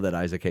that. I love that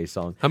Isaac Hayes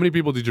song. How many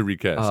people did you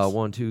recast?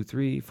 1, 2,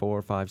 3,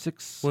 4, 5,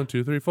 6. 1,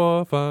 2, 3,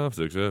 4, 5,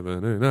 6, 7,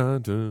 8,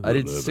 9, 10. I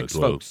did 11, 6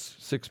 12. folks,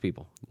 6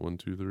 people. 1,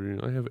 2, 3.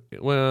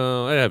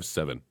 I have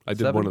 7. I did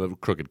 7? one of the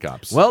Crooked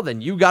Cops. Well, then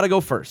you got to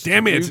go first.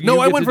 Damn it. You No,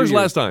 I get went to do first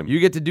yours. last time. You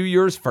get to do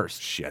yours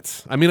first.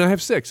 Shit. I mean, I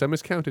have 6. I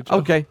miscounted. Joe.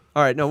 Okay.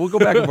 All right. No, we'll go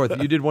back and forth.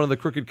 You did one of the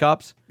Crooked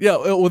Cops. Yeah.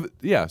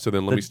 Yeah. So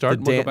then let me start.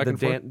 And we'll go back and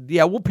forth.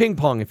 Yeah, we'll ping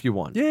pong if you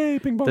want. Yay,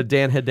 ping pong. The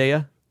Dan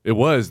Hedaya. It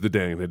was the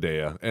Dan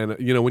Hedaya. And,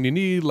 when you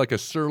need like a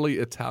surly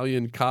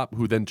Italian cop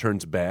who then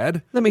turns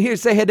bad. Let me hear you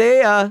say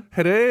Hedaya.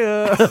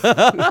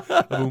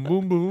 Hedaya. Boom,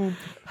 boom,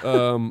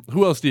 boom.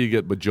 Who else do you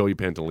get but Joey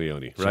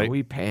Pantaleone, right?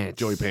 Joey Pants.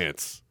 Joey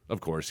Pants. Of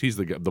course. He's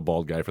the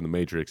bald guy from The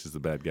Matrix is the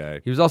bad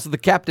guy. He was also the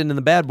captain in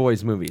the Bad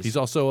Boys movies. He's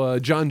also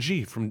John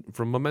G. from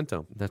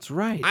Memento. That's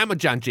right. I'm a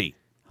John G.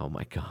 Oh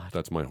my God.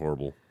 That's my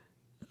horrible.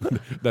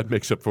 That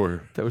makes up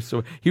for. That was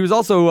so. He was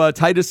also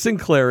Titus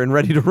Sinclair in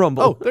Ready to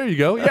Rumble. Oh, there you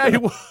go. Yeah, he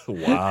was.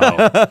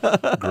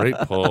 Wow, great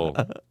pull.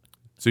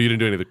 So you didn't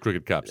do any of the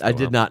Crooked Cops? I though,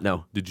 did huh? not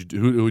know. Did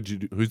you?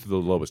 Who's the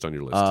lowest on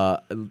your list?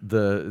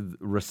 The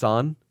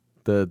Rasan,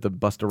 the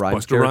Busta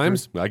Rhymes. Busta character.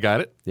 Rhymes. I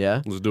got it.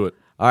 Yeah. Let's do it.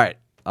 All right.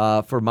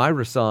 For my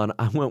Rasan,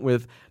 I went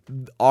with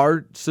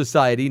our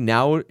society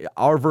now,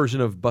 our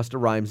version of Busta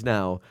Rhymes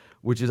now,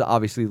 which is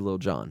obviously Lil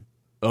Jon.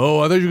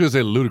 Oh, I thought you were gonna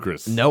say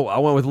Ludacris. No, I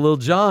went with Lil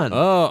Jon.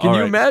 Oh, can all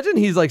you right. imagine?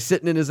 He's like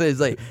sitting in his head. He's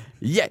like,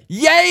 yeah,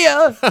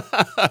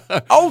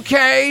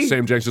 okay.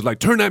 Sam Jackson's like,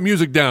 turn that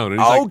music down.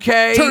 And he's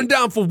Okay. Like, turn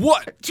down for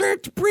what?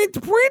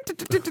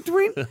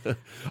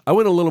 I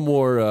went a little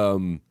more.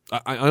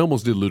 I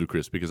almost did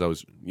Ludacris because I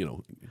was,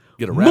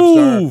 get a rap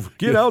Move, star,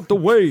 get out the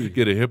way.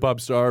 get a hip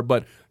hop star.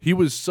 But he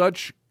was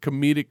such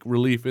comedic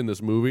relief in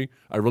this movie.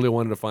 I really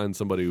wanted to find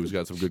somebody who's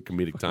got some good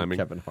comedic timing.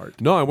 Kevin Hart.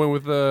 No, I went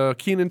with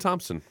Keenan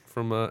Thompson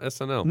from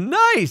SNL.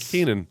 Nice.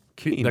 Keenan,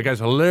 that guy's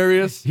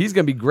hilarious. He's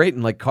gonna be great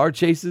in like car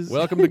chases.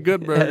 Welcome to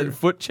Good Burger. and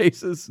foot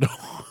chases.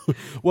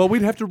 Well,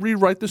 we'd have to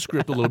rewrite the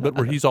script a little bit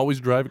where he's always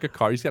driving a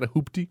car. He's got a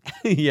hoopty.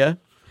 Yeah.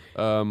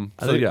 So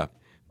think- yeah.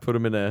 Put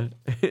him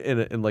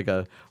in like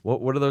a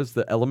what are those?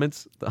 The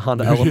Elements, the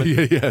Honda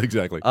Element. yeah,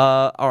 exactly.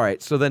 All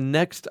right. So then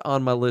next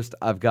on my list,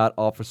 I've got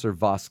Officer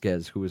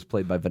Vasquez, who was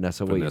played by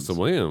Vanessa Williams. Vanessa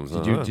Williams.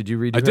 Did you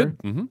read? I her? did.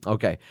 Mm-hmm.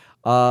 Okay.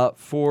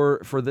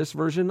 For this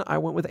version, I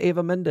went with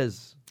Eva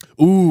Mendes.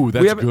 Ooh,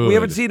 that's good. We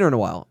haven't seen her in a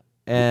while.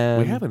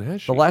 And We haven't,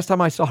 has she? The last time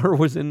I saw her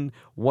was in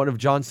one of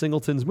John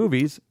Singleton's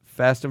movies,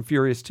 Fast and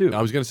Furious 2.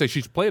 I was going to say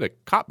she's played a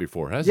cop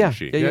before, hasn't Yeah,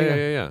 she?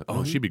 yeah.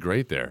 Oh, she'd be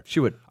great there.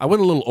 She would. I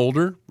went a little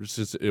older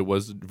since it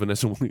was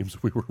Vanessa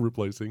Williams we were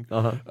replacing.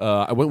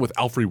 I went with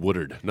Alfre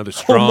Woodard, another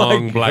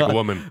strong black God.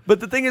 woman. But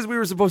the thing is, we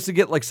were supposed to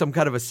get like some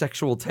kind of a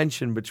sexual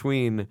tension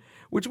between,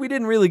 which we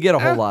didn't really get a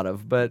whole lot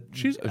of. But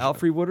she's-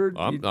 Alfre Woodard.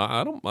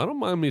 I don't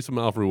mind me some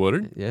Alfre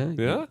Woodard.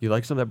 Yeah. You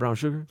like some of that brown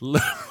sugar?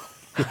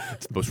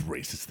 It's the most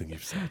racist thing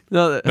you've said.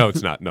 No, No,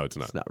 it's not. No, it's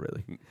not. it's not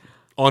really.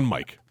 On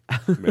mic,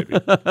 maybe.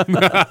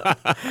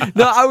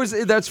 No,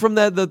 that's from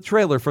the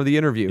trailer for the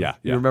interview. Yeah,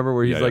 You yeah. remember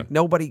where he's Yeah, like, yeah.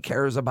 nobody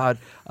cares about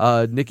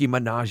Nicki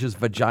Minaj's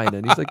vagina.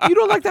 And he's like, you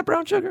don't like that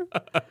brown sugar?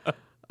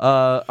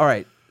 All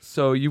right.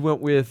 So you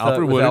went with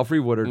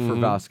Alfred Woodard for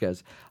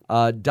Vasquez.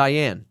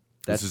 Diane.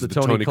 That's This the is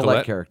the Toni Toni Collette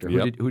Collette. character.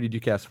 Yep. Who did you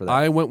cast for that?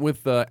 I went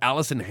with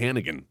Allison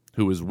Hannigan,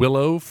 who is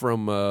Willow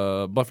from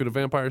Buffy the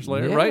Vampire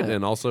Slayer, Yeah. right?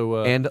 And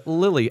also and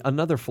Lily,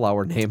 another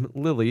flower name,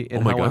 Lily in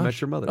oh my How I gosh.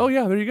 Met Your Mother. Oh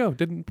yeah, there you go.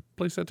 Didn't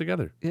place that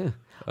together. Yeah.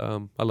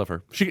 I love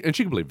her. She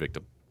can play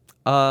victim.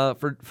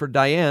 For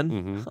Diane,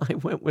 Mm-hmm. I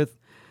went with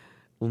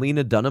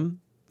Lena Dunham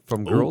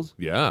from Girls.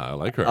 Ooh, yeah, I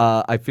like her.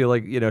 I feel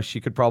like she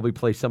could probably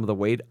play some of the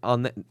weight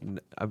on that,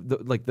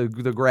 like the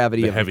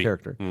gravity of heavy. the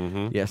character.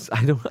 Yes,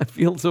 I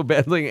feel so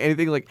bad like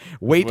anything like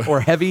weight or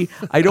heavy.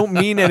 I don't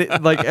mean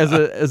it like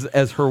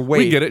as her weight.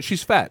 we get it.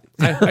 She's fat.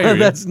 I hear you.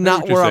 That's I know not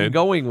what you're where I'm saying.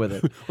 going with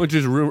it. Which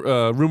is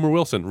Rumor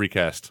Wilson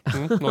recast.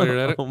 While you're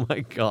at it. Oh my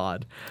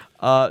god.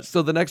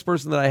 So the next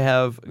person that I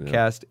have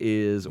cast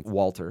is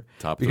Walter.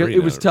 Top because three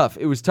it was now. tough.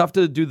 It was tough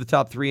to do the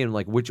top three in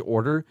like which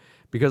order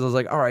because I was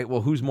like, all right, well,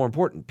 who's more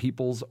important,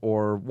 Peoples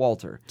or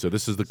Walter? So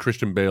this is the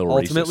Christian Bale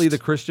Ultimately, racist. the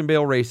Christian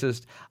Bale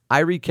racist. I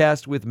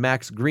recast with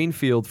Max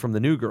Greenfield from The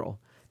New Girl,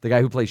 the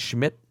guy who plays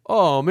Schmidt.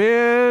 Oh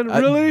man,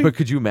 really? But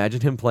could you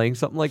imagine him playing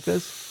something like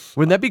this?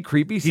 Wouldn't that be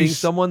creepy? Seeing He's-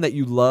 someone that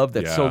you love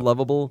that's so Yeah.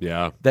 lovable.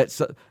 Yeah. That's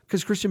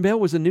because Christian Bale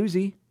was a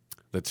newsie.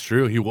 That's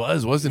true. He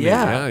wasn't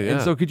Yeah. he? Yeah.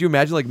 And so could you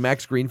imagine like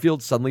Max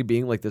Greenfield suddenly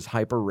being like this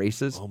hyper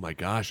racist? oh my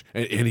gosh,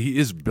 and he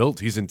is built.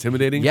 He's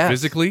intimidating Yes.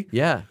 physically.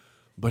 Yeah.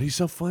 But he's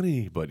so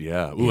funny. But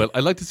yeah, Ooh,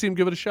 I'd like to see him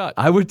give it a shot.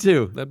 I would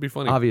too. That'd be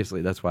funny.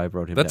 Obviously, that's why I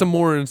wrote him. That's down. a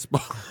more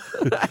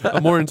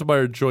a more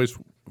inspired choice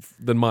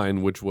than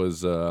mine, which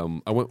was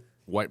I went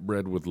white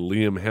bread with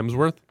Liam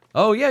Hemsworth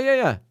Oh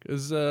yeah.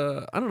 because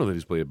I don't know that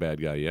he's played a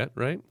bad guy yet,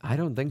 right? I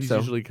don't think He's so.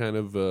 usually kind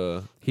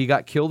of He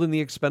got killed in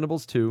the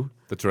Expendables 2,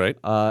 that's right.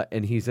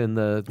 and he's in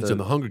the He's in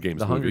the Hunger Games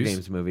the Hunger movies.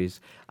 Games movies.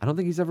 I don't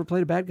think he's ever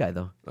played a bad guy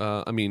though.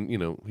 I mean,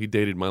 he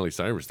dated Miley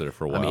Cyrus there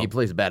for a while. I mean, he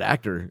plays a bad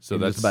actor. so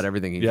in that's just about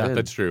everything he's yeah, in.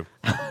 that's true.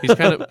 He's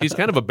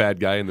kind of a bad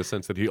guy in the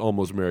sense that he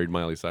almost married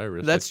Miley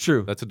Cyrus. That's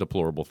true. That's a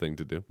deplorable thing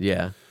to do.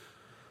 Yeah.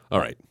 All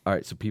right, All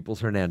right. So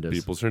Peoples Hernandez.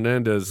 Peoples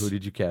Hernandez. Who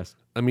did you cast?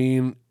 I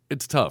mean,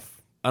 it's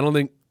tough. I don't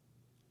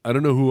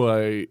know who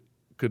I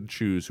could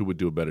choose who would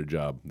do a better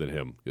job than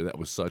him. That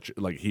was such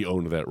like he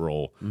owned that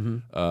role. Mm-hmm.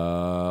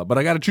 But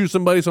I got to choose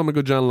somebody, so I'm gonna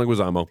go John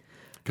Leguizamo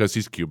because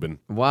he's Cuban.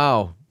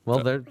 Wow.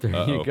 Well, there you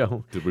uh-oh.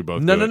 go. Did we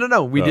both No, do no, it?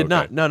 no. We Oh, did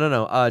okay. not.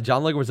 No.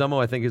 John Leguizamo,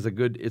 I think, is a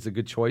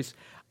good choice.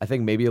 I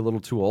think maybe a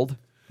little too old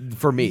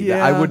for me.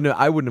 Yeah. I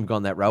wouldn't have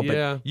gone that route.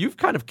 Yeah. But you've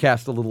kind of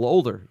cast a little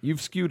older. You've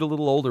skewed a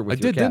little older with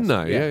I your did, cast. didn't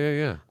I?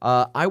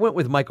 Yeah. I went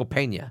with Michael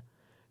Pena,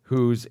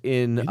 who's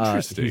in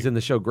Interesting. he's in the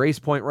show Grace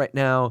Point right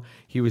now.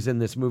 He was in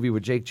this movie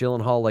with Jake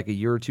Gyllenhaal like a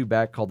year or two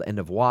back called End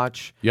of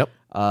Watch. Yep.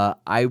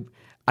 I've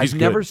He's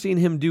never good. seen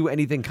him do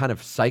anything kind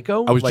of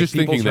psycho. I was like just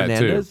thinking Peoples that,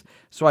 too. Hernandez,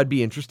 so I'd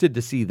be interested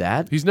to see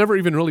that He's never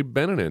even really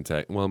been an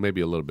antagonist. Well, maybe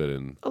a little bit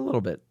in. a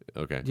little bit.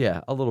 Okay. Yeah,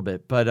 a little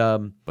bit, but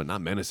But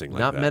not menacing like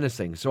not that.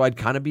 menacing. So I'd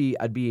be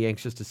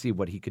anxious to see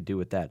what he could do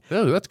with that.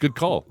 Oh, that's a good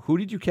call. Who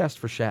did you cast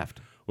for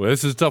Shaft? Well,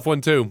 this is a tough one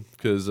too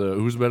because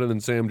who's better than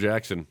Sam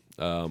Jackson?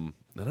 And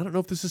I don't know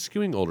if this is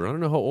skewing older. I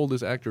don't know how old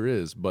this actor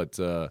is, but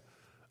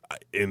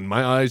in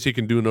my eyes, he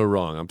can do no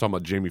wrong. I'm talking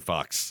about Jamie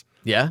Foxx.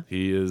 Yeah,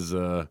 He is.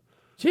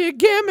 she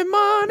give me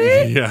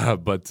money. Yeah,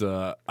 but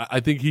I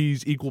think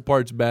he's equal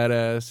parts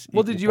badass.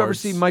 Well, equal did you ever parts-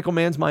 see Michael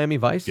Mann's Miami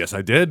Vice? Yes,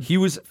 I did. He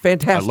was I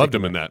fantastic. loved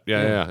him in that.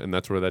 Yeah, and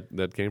that's where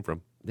that came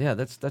from. Yeah,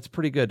 that's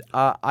pretty good.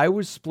 I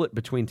was split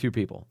between two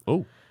people.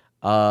 Oh,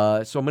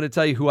 So I'm going to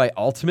tell you who I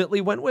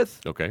ultimately went with,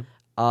 okay.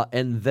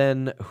 and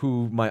then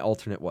who my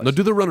alternate was. No,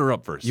 do the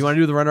runner-up first. You want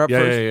to do the runner-up Yeah,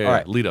 first? yeah, yeah, All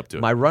right. lead up to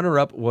it. My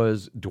runner-up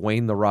was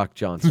Dwayne "The Rock"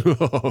 Johnson.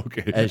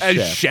 Okay. As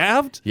Shaft.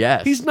 Shaft?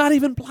 Yes. He's not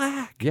even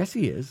black. Yes,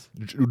 he is.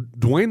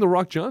 Dwayne the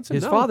Rock Johnson.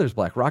 His No. father's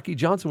black. Rocky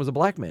Johnson was a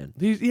black man.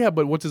 Yeah,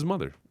 but what's his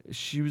mother?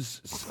 She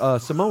was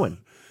Samoan.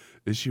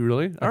 Is she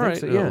really? All think right.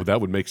 so, yeah. Oh,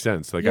 that would make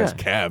sense. That guy's Yeah.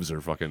 calves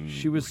are fucking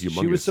She was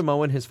humongous.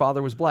 Samoan. His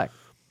father was black.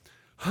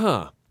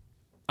 Huh.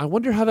 I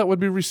wonder how that would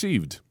be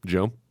received,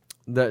 Joe.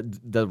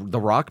 The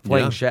Rock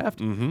playing Yeah. Shaft.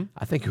 Mm-hmm.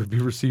 I think it would be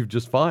received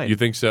just fine. You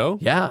think so?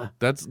 Yeah.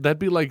 That'd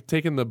be like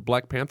taking the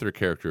Black Panther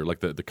character,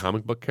 like the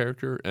comic book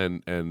character,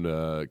 and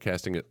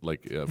casting it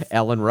like.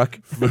 Alan Ruck.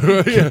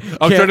 Yeah.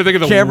 I'm trying to think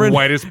of the Cameron-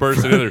 whitest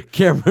person in there.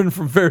 Cameron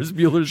from Ferris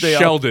Bueller's Day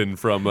Off. Sheldon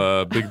from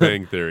Big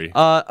Bang Theory.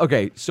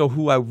 Okay, so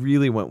who I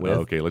really went with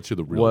Okay, let's hear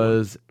the real one.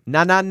 was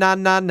na na na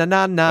na na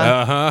na na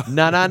Uh-huh.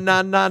 na na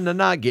na na na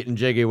na getting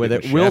jiggy with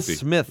it. Getting Will shafty.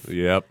 Smith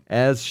Yep.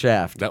 as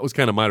Shaft. That was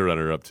kind of my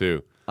runner-up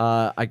too.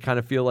 I kind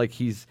of feel like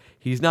he's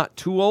not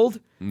too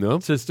old No,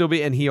 to still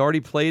be, and he already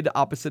played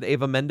opposite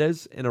Ava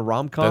Mendes in a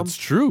rom-com. That's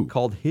true.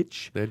 Called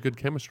Hitch. they had good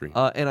chemistry.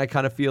 And I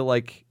kind of feel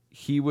like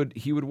he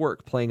would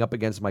work playing up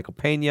against Michael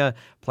Pena,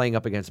 playing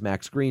up against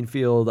Max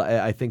Greenfield.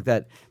 I think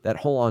that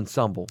whole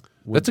ensemble.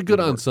 That's a good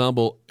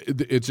ensemble.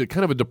 It's a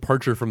kind of a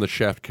departure from the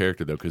Shaft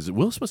character, though, because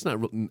Will Smith's not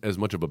as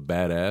much of a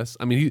badass.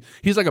 I mean,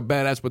 he's like a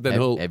badass, but then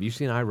he'll. Have you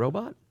seen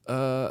iRobot?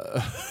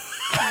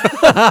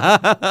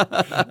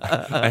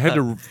 I had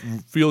to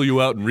feel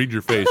you out and read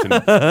your face, and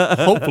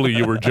hopefully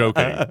you were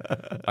joking.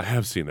 I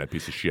have seen that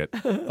piece of shit.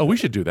 Oh, we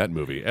should do that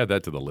movie. Add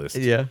that to the list.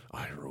 Yeah.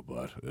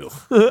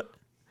 iRobot.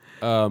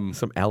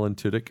 Some Alan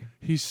Tudyk.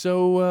 He's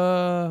so,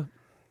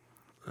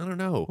 I don't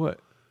know. What?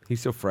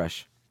 He's so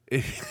fresh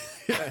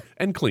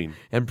And clean.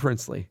 and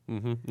princely.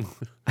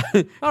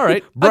 All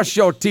right. Brush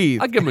your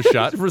teeth. I'll give him a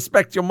shot.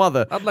 Respect your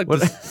mother. I'd like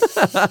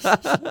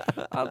to.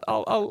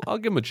 I'll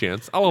give him a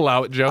chance. I'll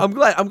allow it, Joe. I'm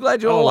glad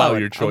you'll I'll allow allow it.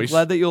 your choice. I'm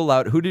glad that you'll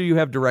allow it. Who do you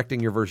have directing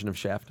your version of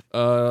Shaft?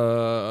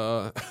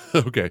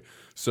 Okay.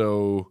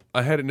 So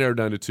I had it narrowed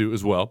down to 2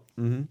 as well.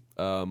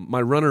 Mm-hmm.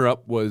 My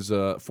runner-up was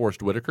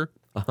Forrest Whitaker.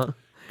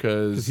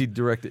 Because he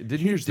directed. Did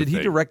he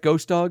thing. direct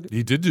Ghost Dog?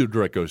 He did do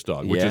direct Ghost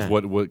Dog, which Yeah. is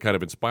what kind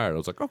of inspired. I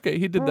was like, okay,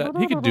 he did that.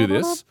 He could do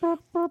this.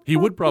 He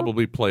would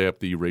probably play up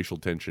the racial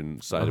tension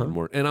side of it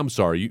more. And I'm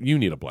sorry, you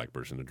need a black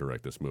person to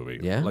direct this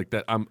movie. Yeah? Like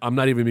that. I'm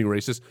not even being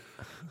racist.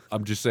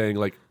 I'm just saying,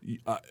 like,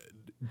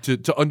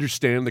 to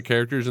understand the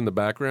characters in the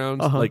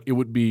backgrounds, like, it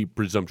would be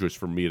presumptuous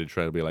for me to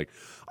try to be like,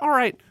 all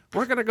right,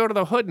 we're going to go to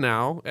the hood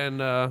now,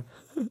 and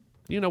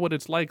you know what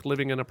it's like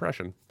living in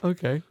oppression.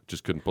 Okay.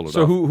 Just couldn't pull it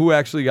So off. who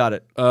actually got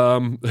it?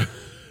 I'm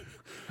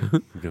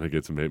gonna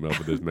get some hate mail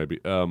for this, maybe.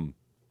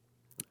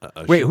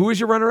 Wait, who is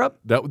your runner-up?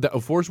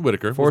 That Forrest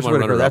Whitaker. Forrest was my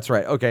Whitaker. runner-up. That's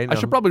right. Okay. I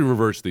should probably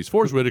reverse these.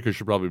 Forrest Whitaker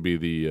should probably be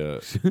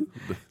the.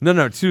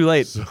 No, too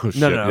late. shit,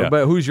 no. yeah.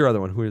 But who's your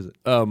other one? Who is it?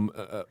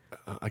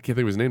 I can't think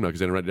of his name now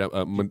because I didn't write it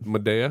down.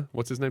 Medea.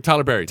 What's his name?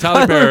 Tyler Perry.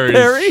 Tyler Perry's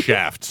Perry?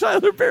 Shaft.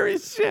 Tyler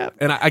Perry's Shaft.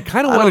 And I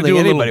kind of I want don't to do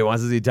think a anybody little.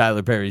 wants to see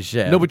Tyler Perry's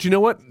Shaft. No, but you know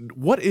what?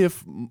 What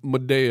if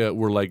Medea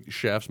were like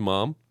Shaft's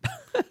mom,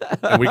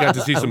 and we got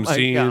to see some my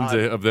scenes God.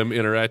 of them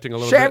interacting a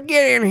little Shaft, bit?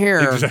 get in here.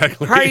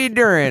 Exactly. How you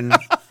doing?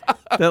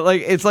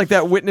 It's like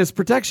that witness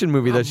protection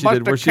movie that she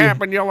did where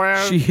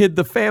she hid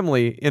the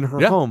family in her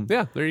Yeah, home.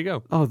 yeah. There you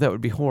go. Oh, that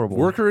would be horrible.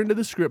 Work her into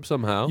the script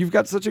somehow. You've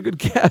got such a good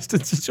cast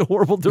and such a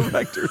horrible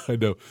director. I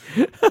know.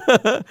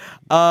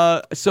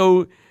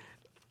 So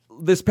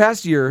this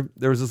past year,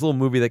 there was this little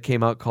movie that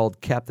came out called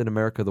Captain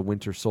America: The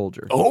Winter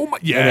Soldier. Oh my!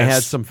 Yes. And it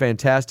has some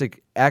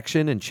fantastic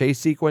action and chase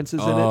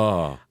sequences in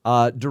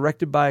it.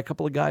 Directed by a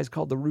couple of guys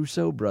called the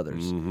Russo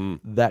brothers. Mm-hmm.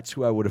 That's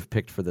who I would have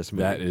picked for this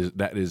movie.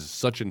 That is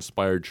such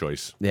inspired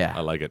choice. Yeah.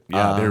 I like it.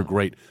 Yeah, they're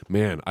great.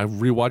 Man, I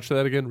rewatched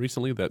that again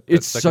recently. That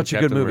It's second such a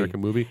good Captain movie. America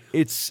movie.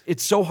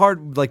 It's so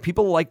hard. Like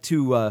people like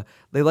to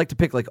they like to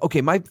pick like,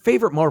 okay, my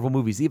favorite Marvel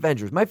movies, The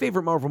Avengers. My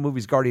favorite Marvel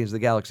movies, Guardians of the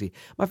Galaxy.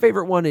 My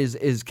favorite one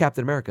is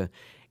Captain America.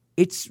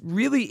 It's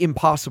really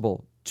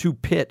impossible to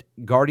pit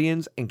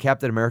Guardians and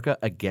Captain America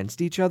against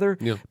each other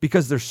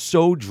because they're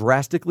so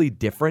drastically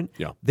different.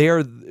 Yeah.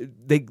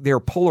 They're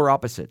polar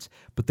opposites,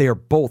 but they are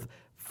both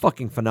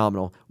fucking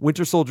phenomenal.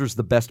 Winter Soldier's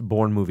the best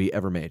Bourne movie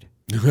ever made.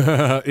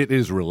 It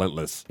is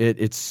relentless.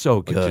 It's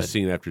so good. Like just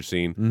scene after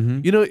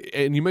scene. You know,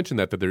 and you mentioned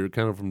that they're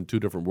kind of from two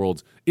different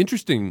worlds.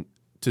 Interesting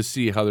to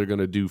see how they're going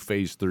to do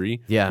Phase 3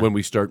 when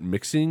we start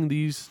mixing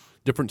these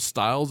different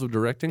styles of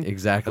directing.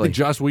 Exactly. I think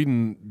Joss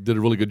Whedon did a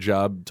really good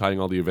job tying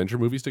all the Avenger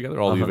movies together,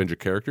 all the Avenger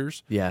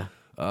characters. Yeah.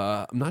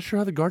 I'm not sure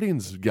how the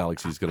Guardians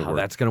Galaxy is going to How work.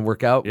 that's going to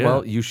work out? Yeah.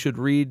 Well, you should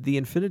read the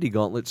Infinity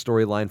Gauntlet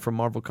storyline from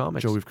Marvel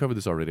Comics. Joe, we've covered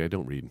this already. I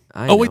don't read.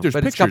 I Oh, wait, know, there's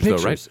but pictures, it's got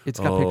though, right? pictures. It's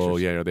got Oh,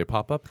 pictures. yeah. They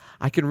pop up?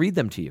 I can read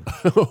them to you.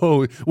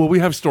 Oh, will we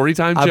have story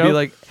time, Joe? I'll be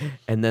like,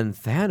 and then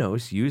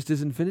Thanos used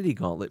his Infinity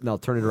Gauntlet, and I'll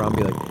turn it around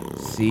and be like,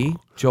 see,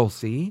 Joel,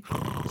 see.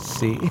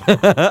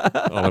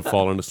 I'll have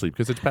fallen asleep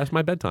because it's past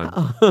my bedtime.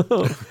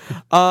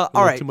 All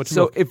right. too much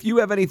So milk. if you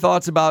have any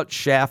thoughts about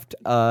Shaft,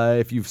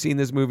 if you've seen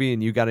this movie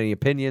and you got any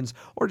opinions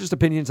or just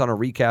opinions on a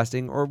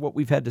recasting or what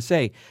we've had to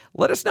say,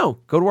 let us know.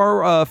 Go to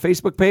our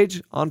Facebook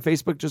page. On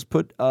Facebook, just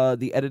put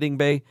the Editing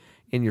Bay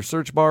in your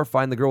search bar.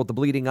 Find the girl with the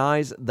bleeding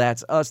eyes.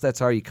 That's us. That's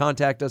how you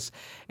contact us.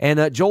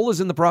 And Joel is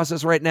in the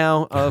process right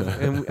now of,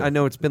 and I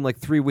know it's been like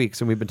 3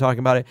 weeks and we've been talking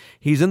about it.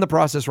 He's in the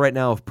process right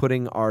now of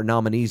putting our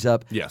nominees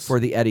up for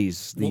the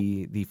Eddies,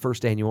 the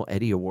first annual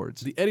Eddie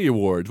Awards. The Eddie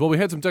Awards. Well, we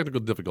had some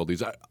technical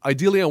difficulties.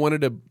 Ideally, I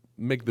wanted to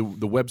make the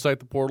website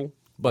the portal,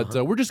 but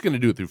we're just going to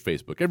do it through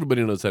Facebook.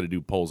 Everybody knows how to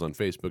do polls on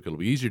Facebook. It'll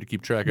be easier to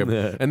keep track of.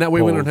 And that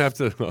way we don't have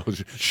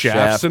to...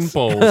 shafts and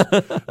polls.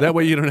 That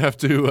way you don't have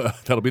to...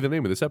 that'll be the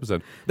name of this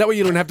episode. That way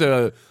you don't have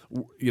to...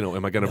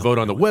 am I going to vote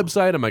on the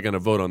website? Am I going to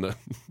vote on the...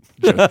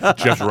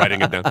 Jeff's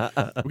writing it down.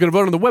 We're going to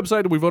vote on the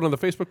website. Do we vote on the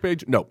Facebook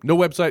page? No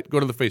website. Go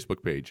to the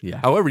Facebook page. Yeah.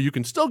 However, you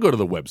can still go to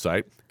the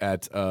website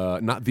at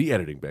not the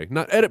Editing Bay,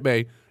 not Edit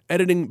Bay,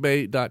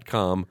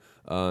 editingbay.com.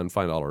 And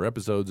find all our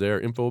episodes there,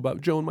 info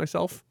about Joe and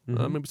myself,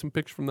 maybe some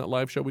pics from that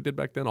live show we did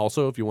back then.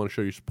 Also, if you want to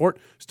show your support,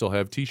 still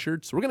have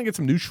T-shirts. We're going to get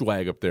some new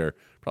swag up there,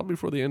 probably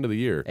before the end of the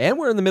year. And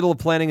we're in the middle of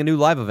planning a new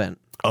live event.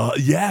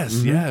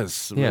 Yes. Yeah.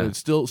 It's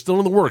still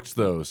in the works,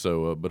 though,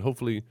 so, but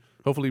hopefully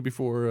Hopefully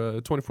before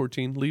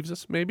 2014 leaves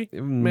us, maybe.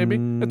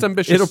 That's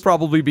ambitious. It'll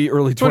probably be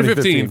early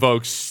 2015,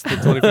 folks.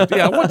 2015.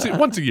 Yeah, once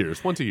a year.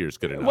 Once a year is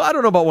good enough. Well, I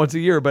don't know about once a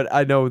year, but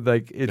I know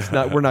like it's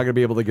not. We're not going to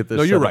be able to get this.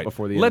 No, you're set up right.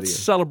 Before the end Let's of the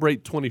year.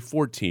 celebrate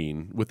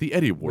 2014 with the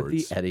Eddie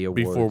Awards. the Eddie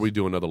Awards. Before we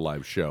do another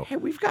live show. Hey,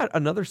 we've got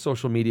another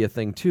social media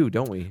thing too,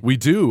 don't we? We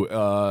do.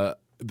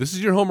 This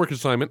is your homework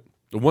assignment.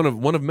 One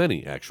of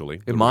many, actually.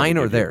 that we're Mine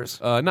gonna or give you. theirs?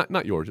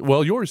 Not yours.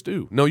 Well, yours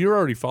too. No, you're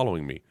already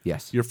following me.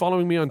 Yes. You're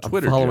following me on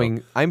Twitter. Joe.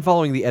 I'm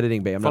following the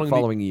editing bay. I'm not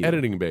following the you.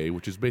 Editing Bay,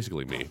 which is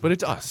basically me, but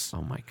it's us.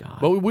 Oh my god.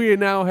 But we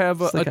now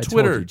have It's like a I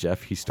Twitter. told you,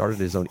 Jeff. He started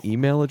his own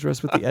email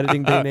address with the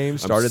editing bay name.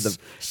 Started the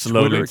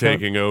slowly Twitter account.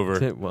 taking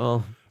over.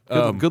 Well,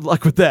 good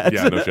luck with that.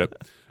 Yeah, no shit.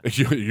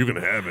 You're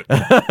gonna have it.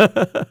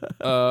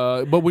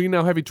 But we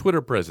now have a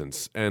Twitter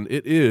presence, and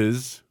it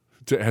is,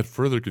 to add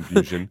further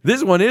confusion,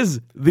 This one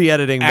is the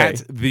editing bay.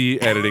 at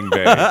the Editing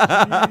Bay.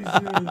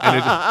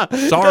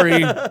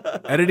 Sorry,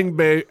 Editing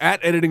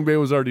Bay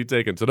was already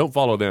taken, so don't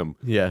follow them.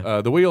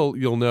 Yeah. The way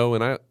you'll know,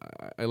 and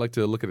I like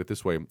to look at it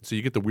this way. So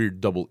you get the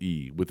weird double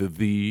E with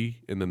the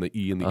and then the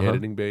E in the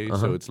Editing Bay.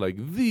 So it's like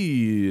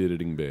the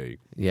Editing Bay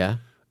Yeah.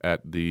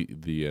 at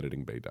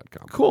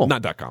theeditingbay.com. Cool.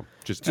 Not .com.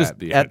 Just Just at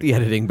the at the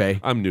editing bay.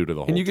 I'm new to the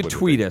whole. And you can Twitter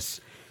tweet thing. us.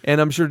 And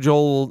I'm sure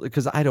Joel,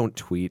 because I don't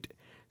tweet,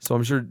 so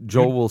I'm sure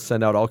Joel will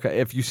send out all kinds.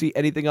 If you see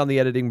anything on the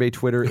Editing Bay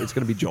Twitter, it's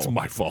going to be Joel. It's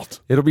my fault.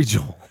 It'll be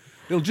Joel.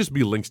 It'll just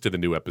be links to the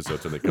new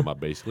episodes when they come up,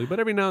 basically. But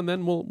every now and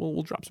then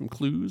we'll drop some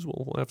clues.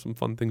 We'll have some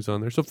fun things on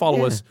there. So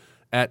follow us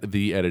at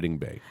the Editing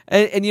Bay.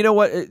 And you know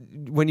what?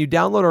 When you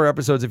download our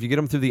episodes, if you get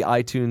them through the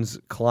iTunes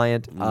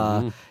client,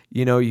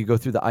 you go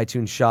through the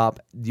iTunes shop,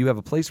 you have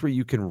a place where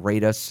you can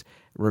rate us,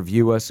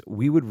 review us.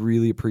 We would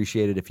really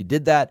appreciate it if you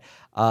did that.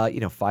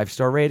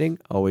 5-star rating,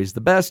 always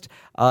the best.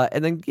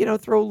 And then,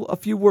 throw a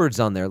few words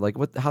on there, like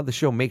how the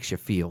show makes you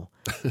feel.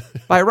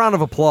 By a round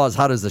of applause,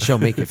 how does the show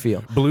make you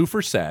feel? Blue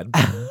for sad.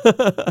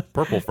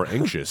 Purple for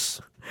anxious.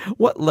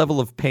 What level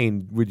of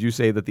pain would you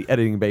say that the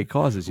Editing Bay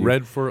causes you?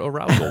 Red for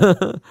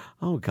arousal.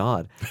 Oh,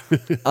 God.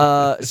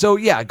 So,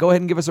 yeah, go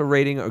ahead and give us a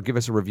rating or give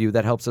us a review.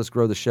 That helps us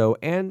grow the show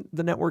and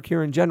the network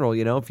here in general.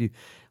 If you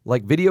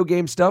like video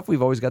game stuff,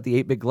 we've always got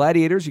the 8-Bit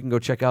Gladiators. You can go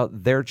check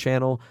out their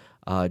channel,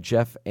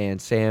 Jeff and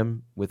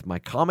Sam with My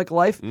Comic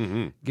Life,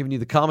 giving you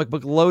the comic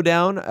book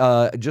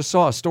lowdown. Just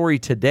saw a story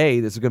today.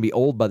 This is going to be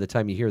old by the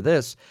time you hear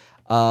this.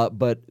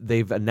 But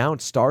they've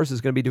announced Starz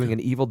is going to be doing an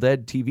Evil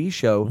Dead TV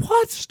show.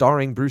 What?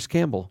 Starring Bruce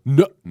Campbell.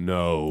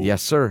 No.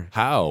 Yes, sir.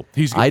 How?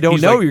 I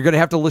don't know. You're going to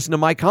have to listen to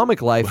My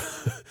Comic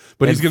Life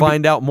But and he's gonna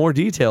find out more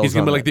details. He's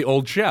going to be on like the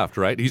old Shaft,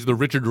 right? He's the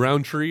Richard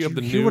Roundtree of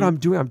the hear new. what I'm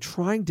doing? I'm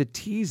trying to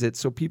tease it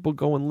so people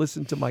go and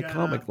listen to My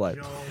Comic Life.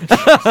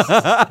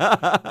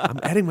 I'm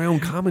adding my own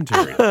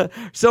commentary.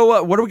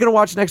 So what are we going to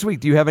watch next week?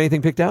 Do you have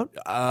anything picked out?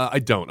 I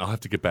don't. I'll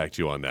have to get back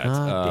to you on that.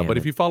 damn But it.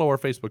 if you follow our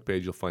Facebook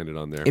page, you'll find it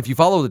on there. If you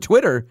follow the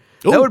Twitter,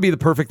 Ooh. that would be the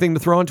perfect thing to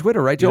throw on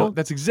Twitter, right, You know, Joel?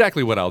 that's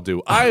exactly what I'll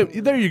do.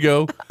 There you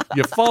go.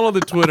 You follow the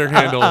Twitter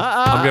handle.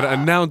 I'm going to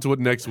announce what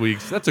next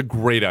week's. That's a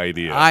great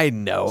idea. I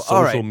know. Social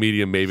All right.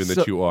 media maven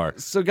that you are.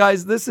 So,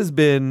 guys, this has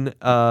been. You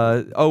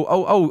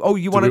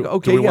want to? we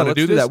Okay, yeah, wanna let's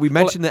do do this? that. We Well,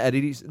 mentioned the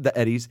Eddies. The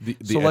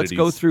So let's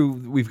go Eddies. through.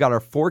 We've got our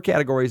 4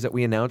 categories that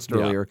we announced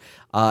earlier,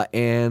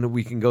 and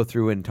we can go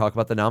through and talk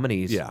about the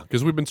nominees. Yeah,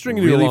 because we've been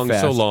stringing really you along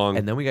fast. so long.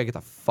 and then we gotta get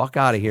the fuck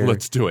out of here.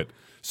 Let's do it.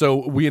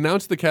 So we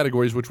announced the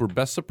categories, which were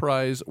Best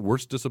Surprise,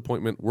 Worst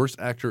Disappointment, Worst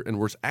Actor, and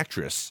Worst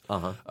Actress.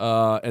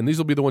 And these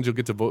will be the ones you'll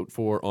get to vote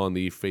for on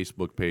the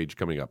Facebook page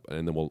coming up,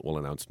 and then we'll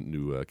announce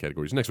new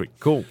categories next week.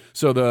 Cool.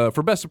 So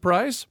for Best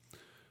Surprise,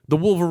 The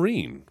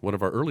Wolverine, one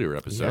of our earlier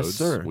episodes.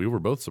 sir. We were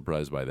both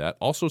surprised by that.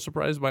 Also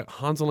surprised by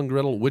Hansel and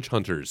Gretel Witch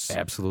Hunters.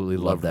 Absolutely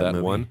love Loved that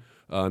movie. one.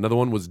 Another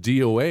one was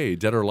DOA,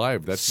 Dead or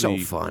Alive. That's So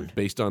fun.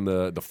 based on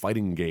the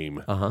fighting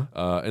game.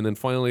 And then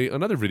finally,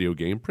 another video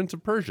game, Prince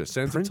of Persia,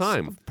 Sands Prince of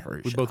Time. of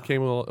Persia. We both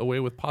came away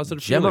with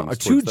positive Gemma, feelings.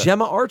 2 towards that.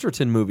 Gemma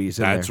Arterton movies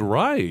in That's there.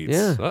 right.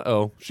 Yeah.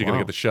 Uh-oh. She going Wow.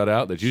 to get the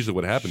shutout? That's usually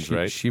what happens,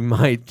 right? She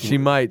might. She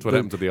might. what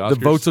happened to the The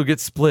Oscars. votes will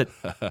get split.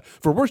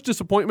 For Worst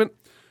Disappointment,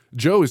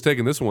 Joe is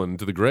taking this one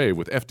to the grave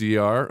with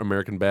FDR,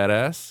 American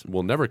Badass.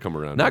 Will never come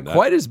around. Not on that.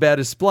 quite as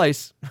bad as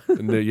Splice.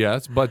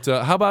 Yes, but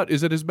how about,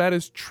 is it as bad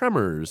as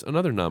Tremors?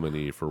 Another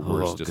nominee for Worst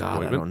Oh God,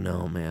 Disappointment. I don't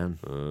know, man.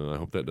 I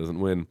hope that doesn't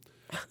win.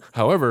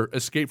 However,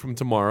 Escape from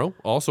Tomorrow,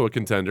 also a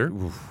contender.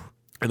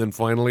 And then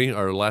finally,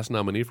 our last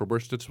nominee for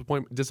Worst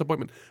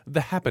Disappointment, The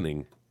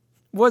Happening.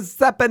 What's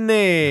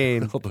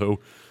happening? Although,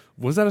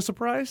 was that a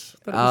surprise?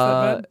 That it was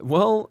that bad?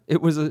 Well,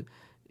 it was a.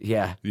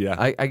 Yeah. Yeah.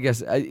 I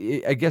guess.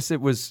 I guess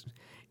it was.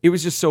 It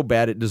was just so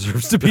bad it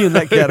deserves to be in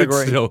that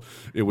category.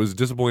 It was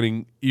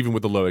disappointing, even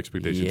with the low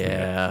expectations. we had.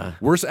 Yeah.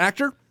 Worst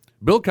actor,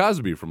 Bill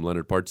Cosby from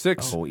Leonard Part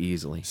 6. Oh,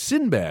 easily.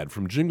 Sinbad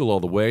from Jingle All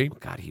the Way.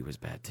 God, he was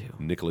bad too.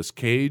 Nicolas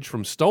Cage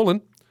from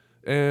Stolen.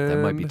 And That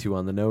might be 2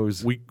 on the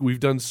nose. We've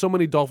done so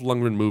many Dolph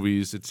Lundgren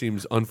movies, it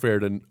seems unfair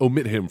to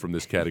omit him from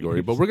this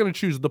category. But we're going to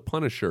choose The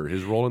Punisher,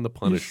 his role in The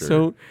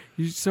Punisher.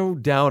 You're so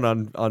down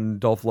on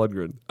Dolph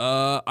Lundgren.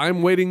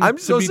 I'm waiting I'm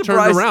to so be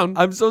surprised. turned around.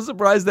 I'm so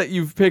surprised that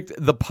you've picked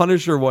the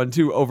Punisher one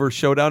too over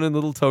Showdown in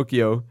Little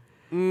Tokyo.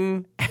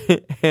 And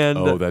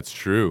Oh, that's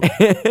true.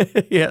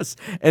 yes.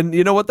 And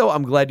you know what, though?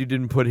 I'm glad you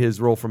didn't put his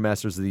role from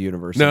Masters of the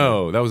Universe. in there.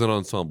 No, that was an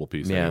ensemble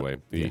piece Yeah. anyway.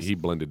 He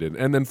blended in.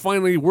 And then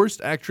finally,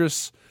 worst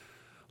actress.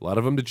 A lot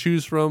of them to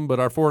choose from, but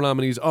our 4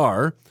 nominees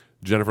are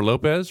Jennifer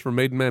Lopez from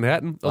Made in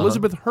Manhattan,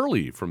 Elizabeth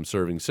Hurley from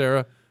Serving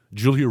Sarah,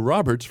 Julia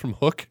Roberts from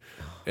Hook,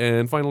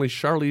 and finally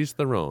Charlize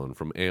Theron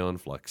from Aeon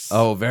Flux.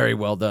 Oh, very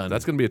well done.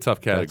 That's going to be a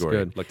tough category.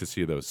 good. I'd like to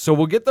see those. So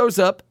we'll get those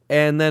up,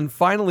 and then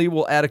finally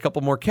we'll add a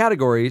couple more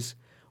categories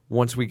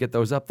once we get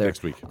those up there.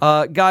 Next week.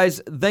 Guys,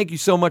 thank you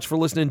so much for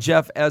listening.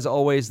 Jeff, as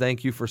always,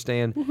 thank you for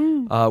staying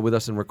with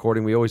us and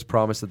recording. We always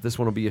promise that this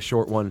one will be a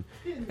short one,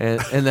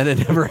 and then it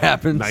never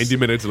happens. 90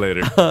 minutes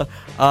later.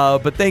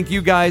 But thank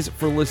you guys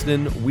for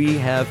listening. We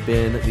have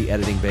been the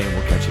Editing Bay, and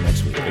we'll catch you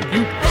next week. Thank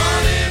you.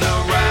 Running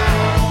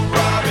around,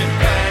 robbing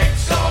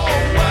banks, all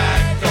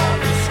whacked on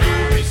the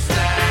Scooby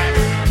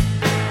Snacks.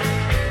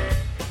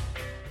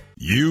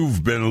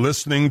 You've been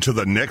listening to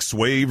the Next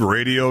Wave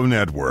Radio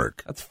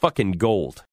Network. That's fucking gold.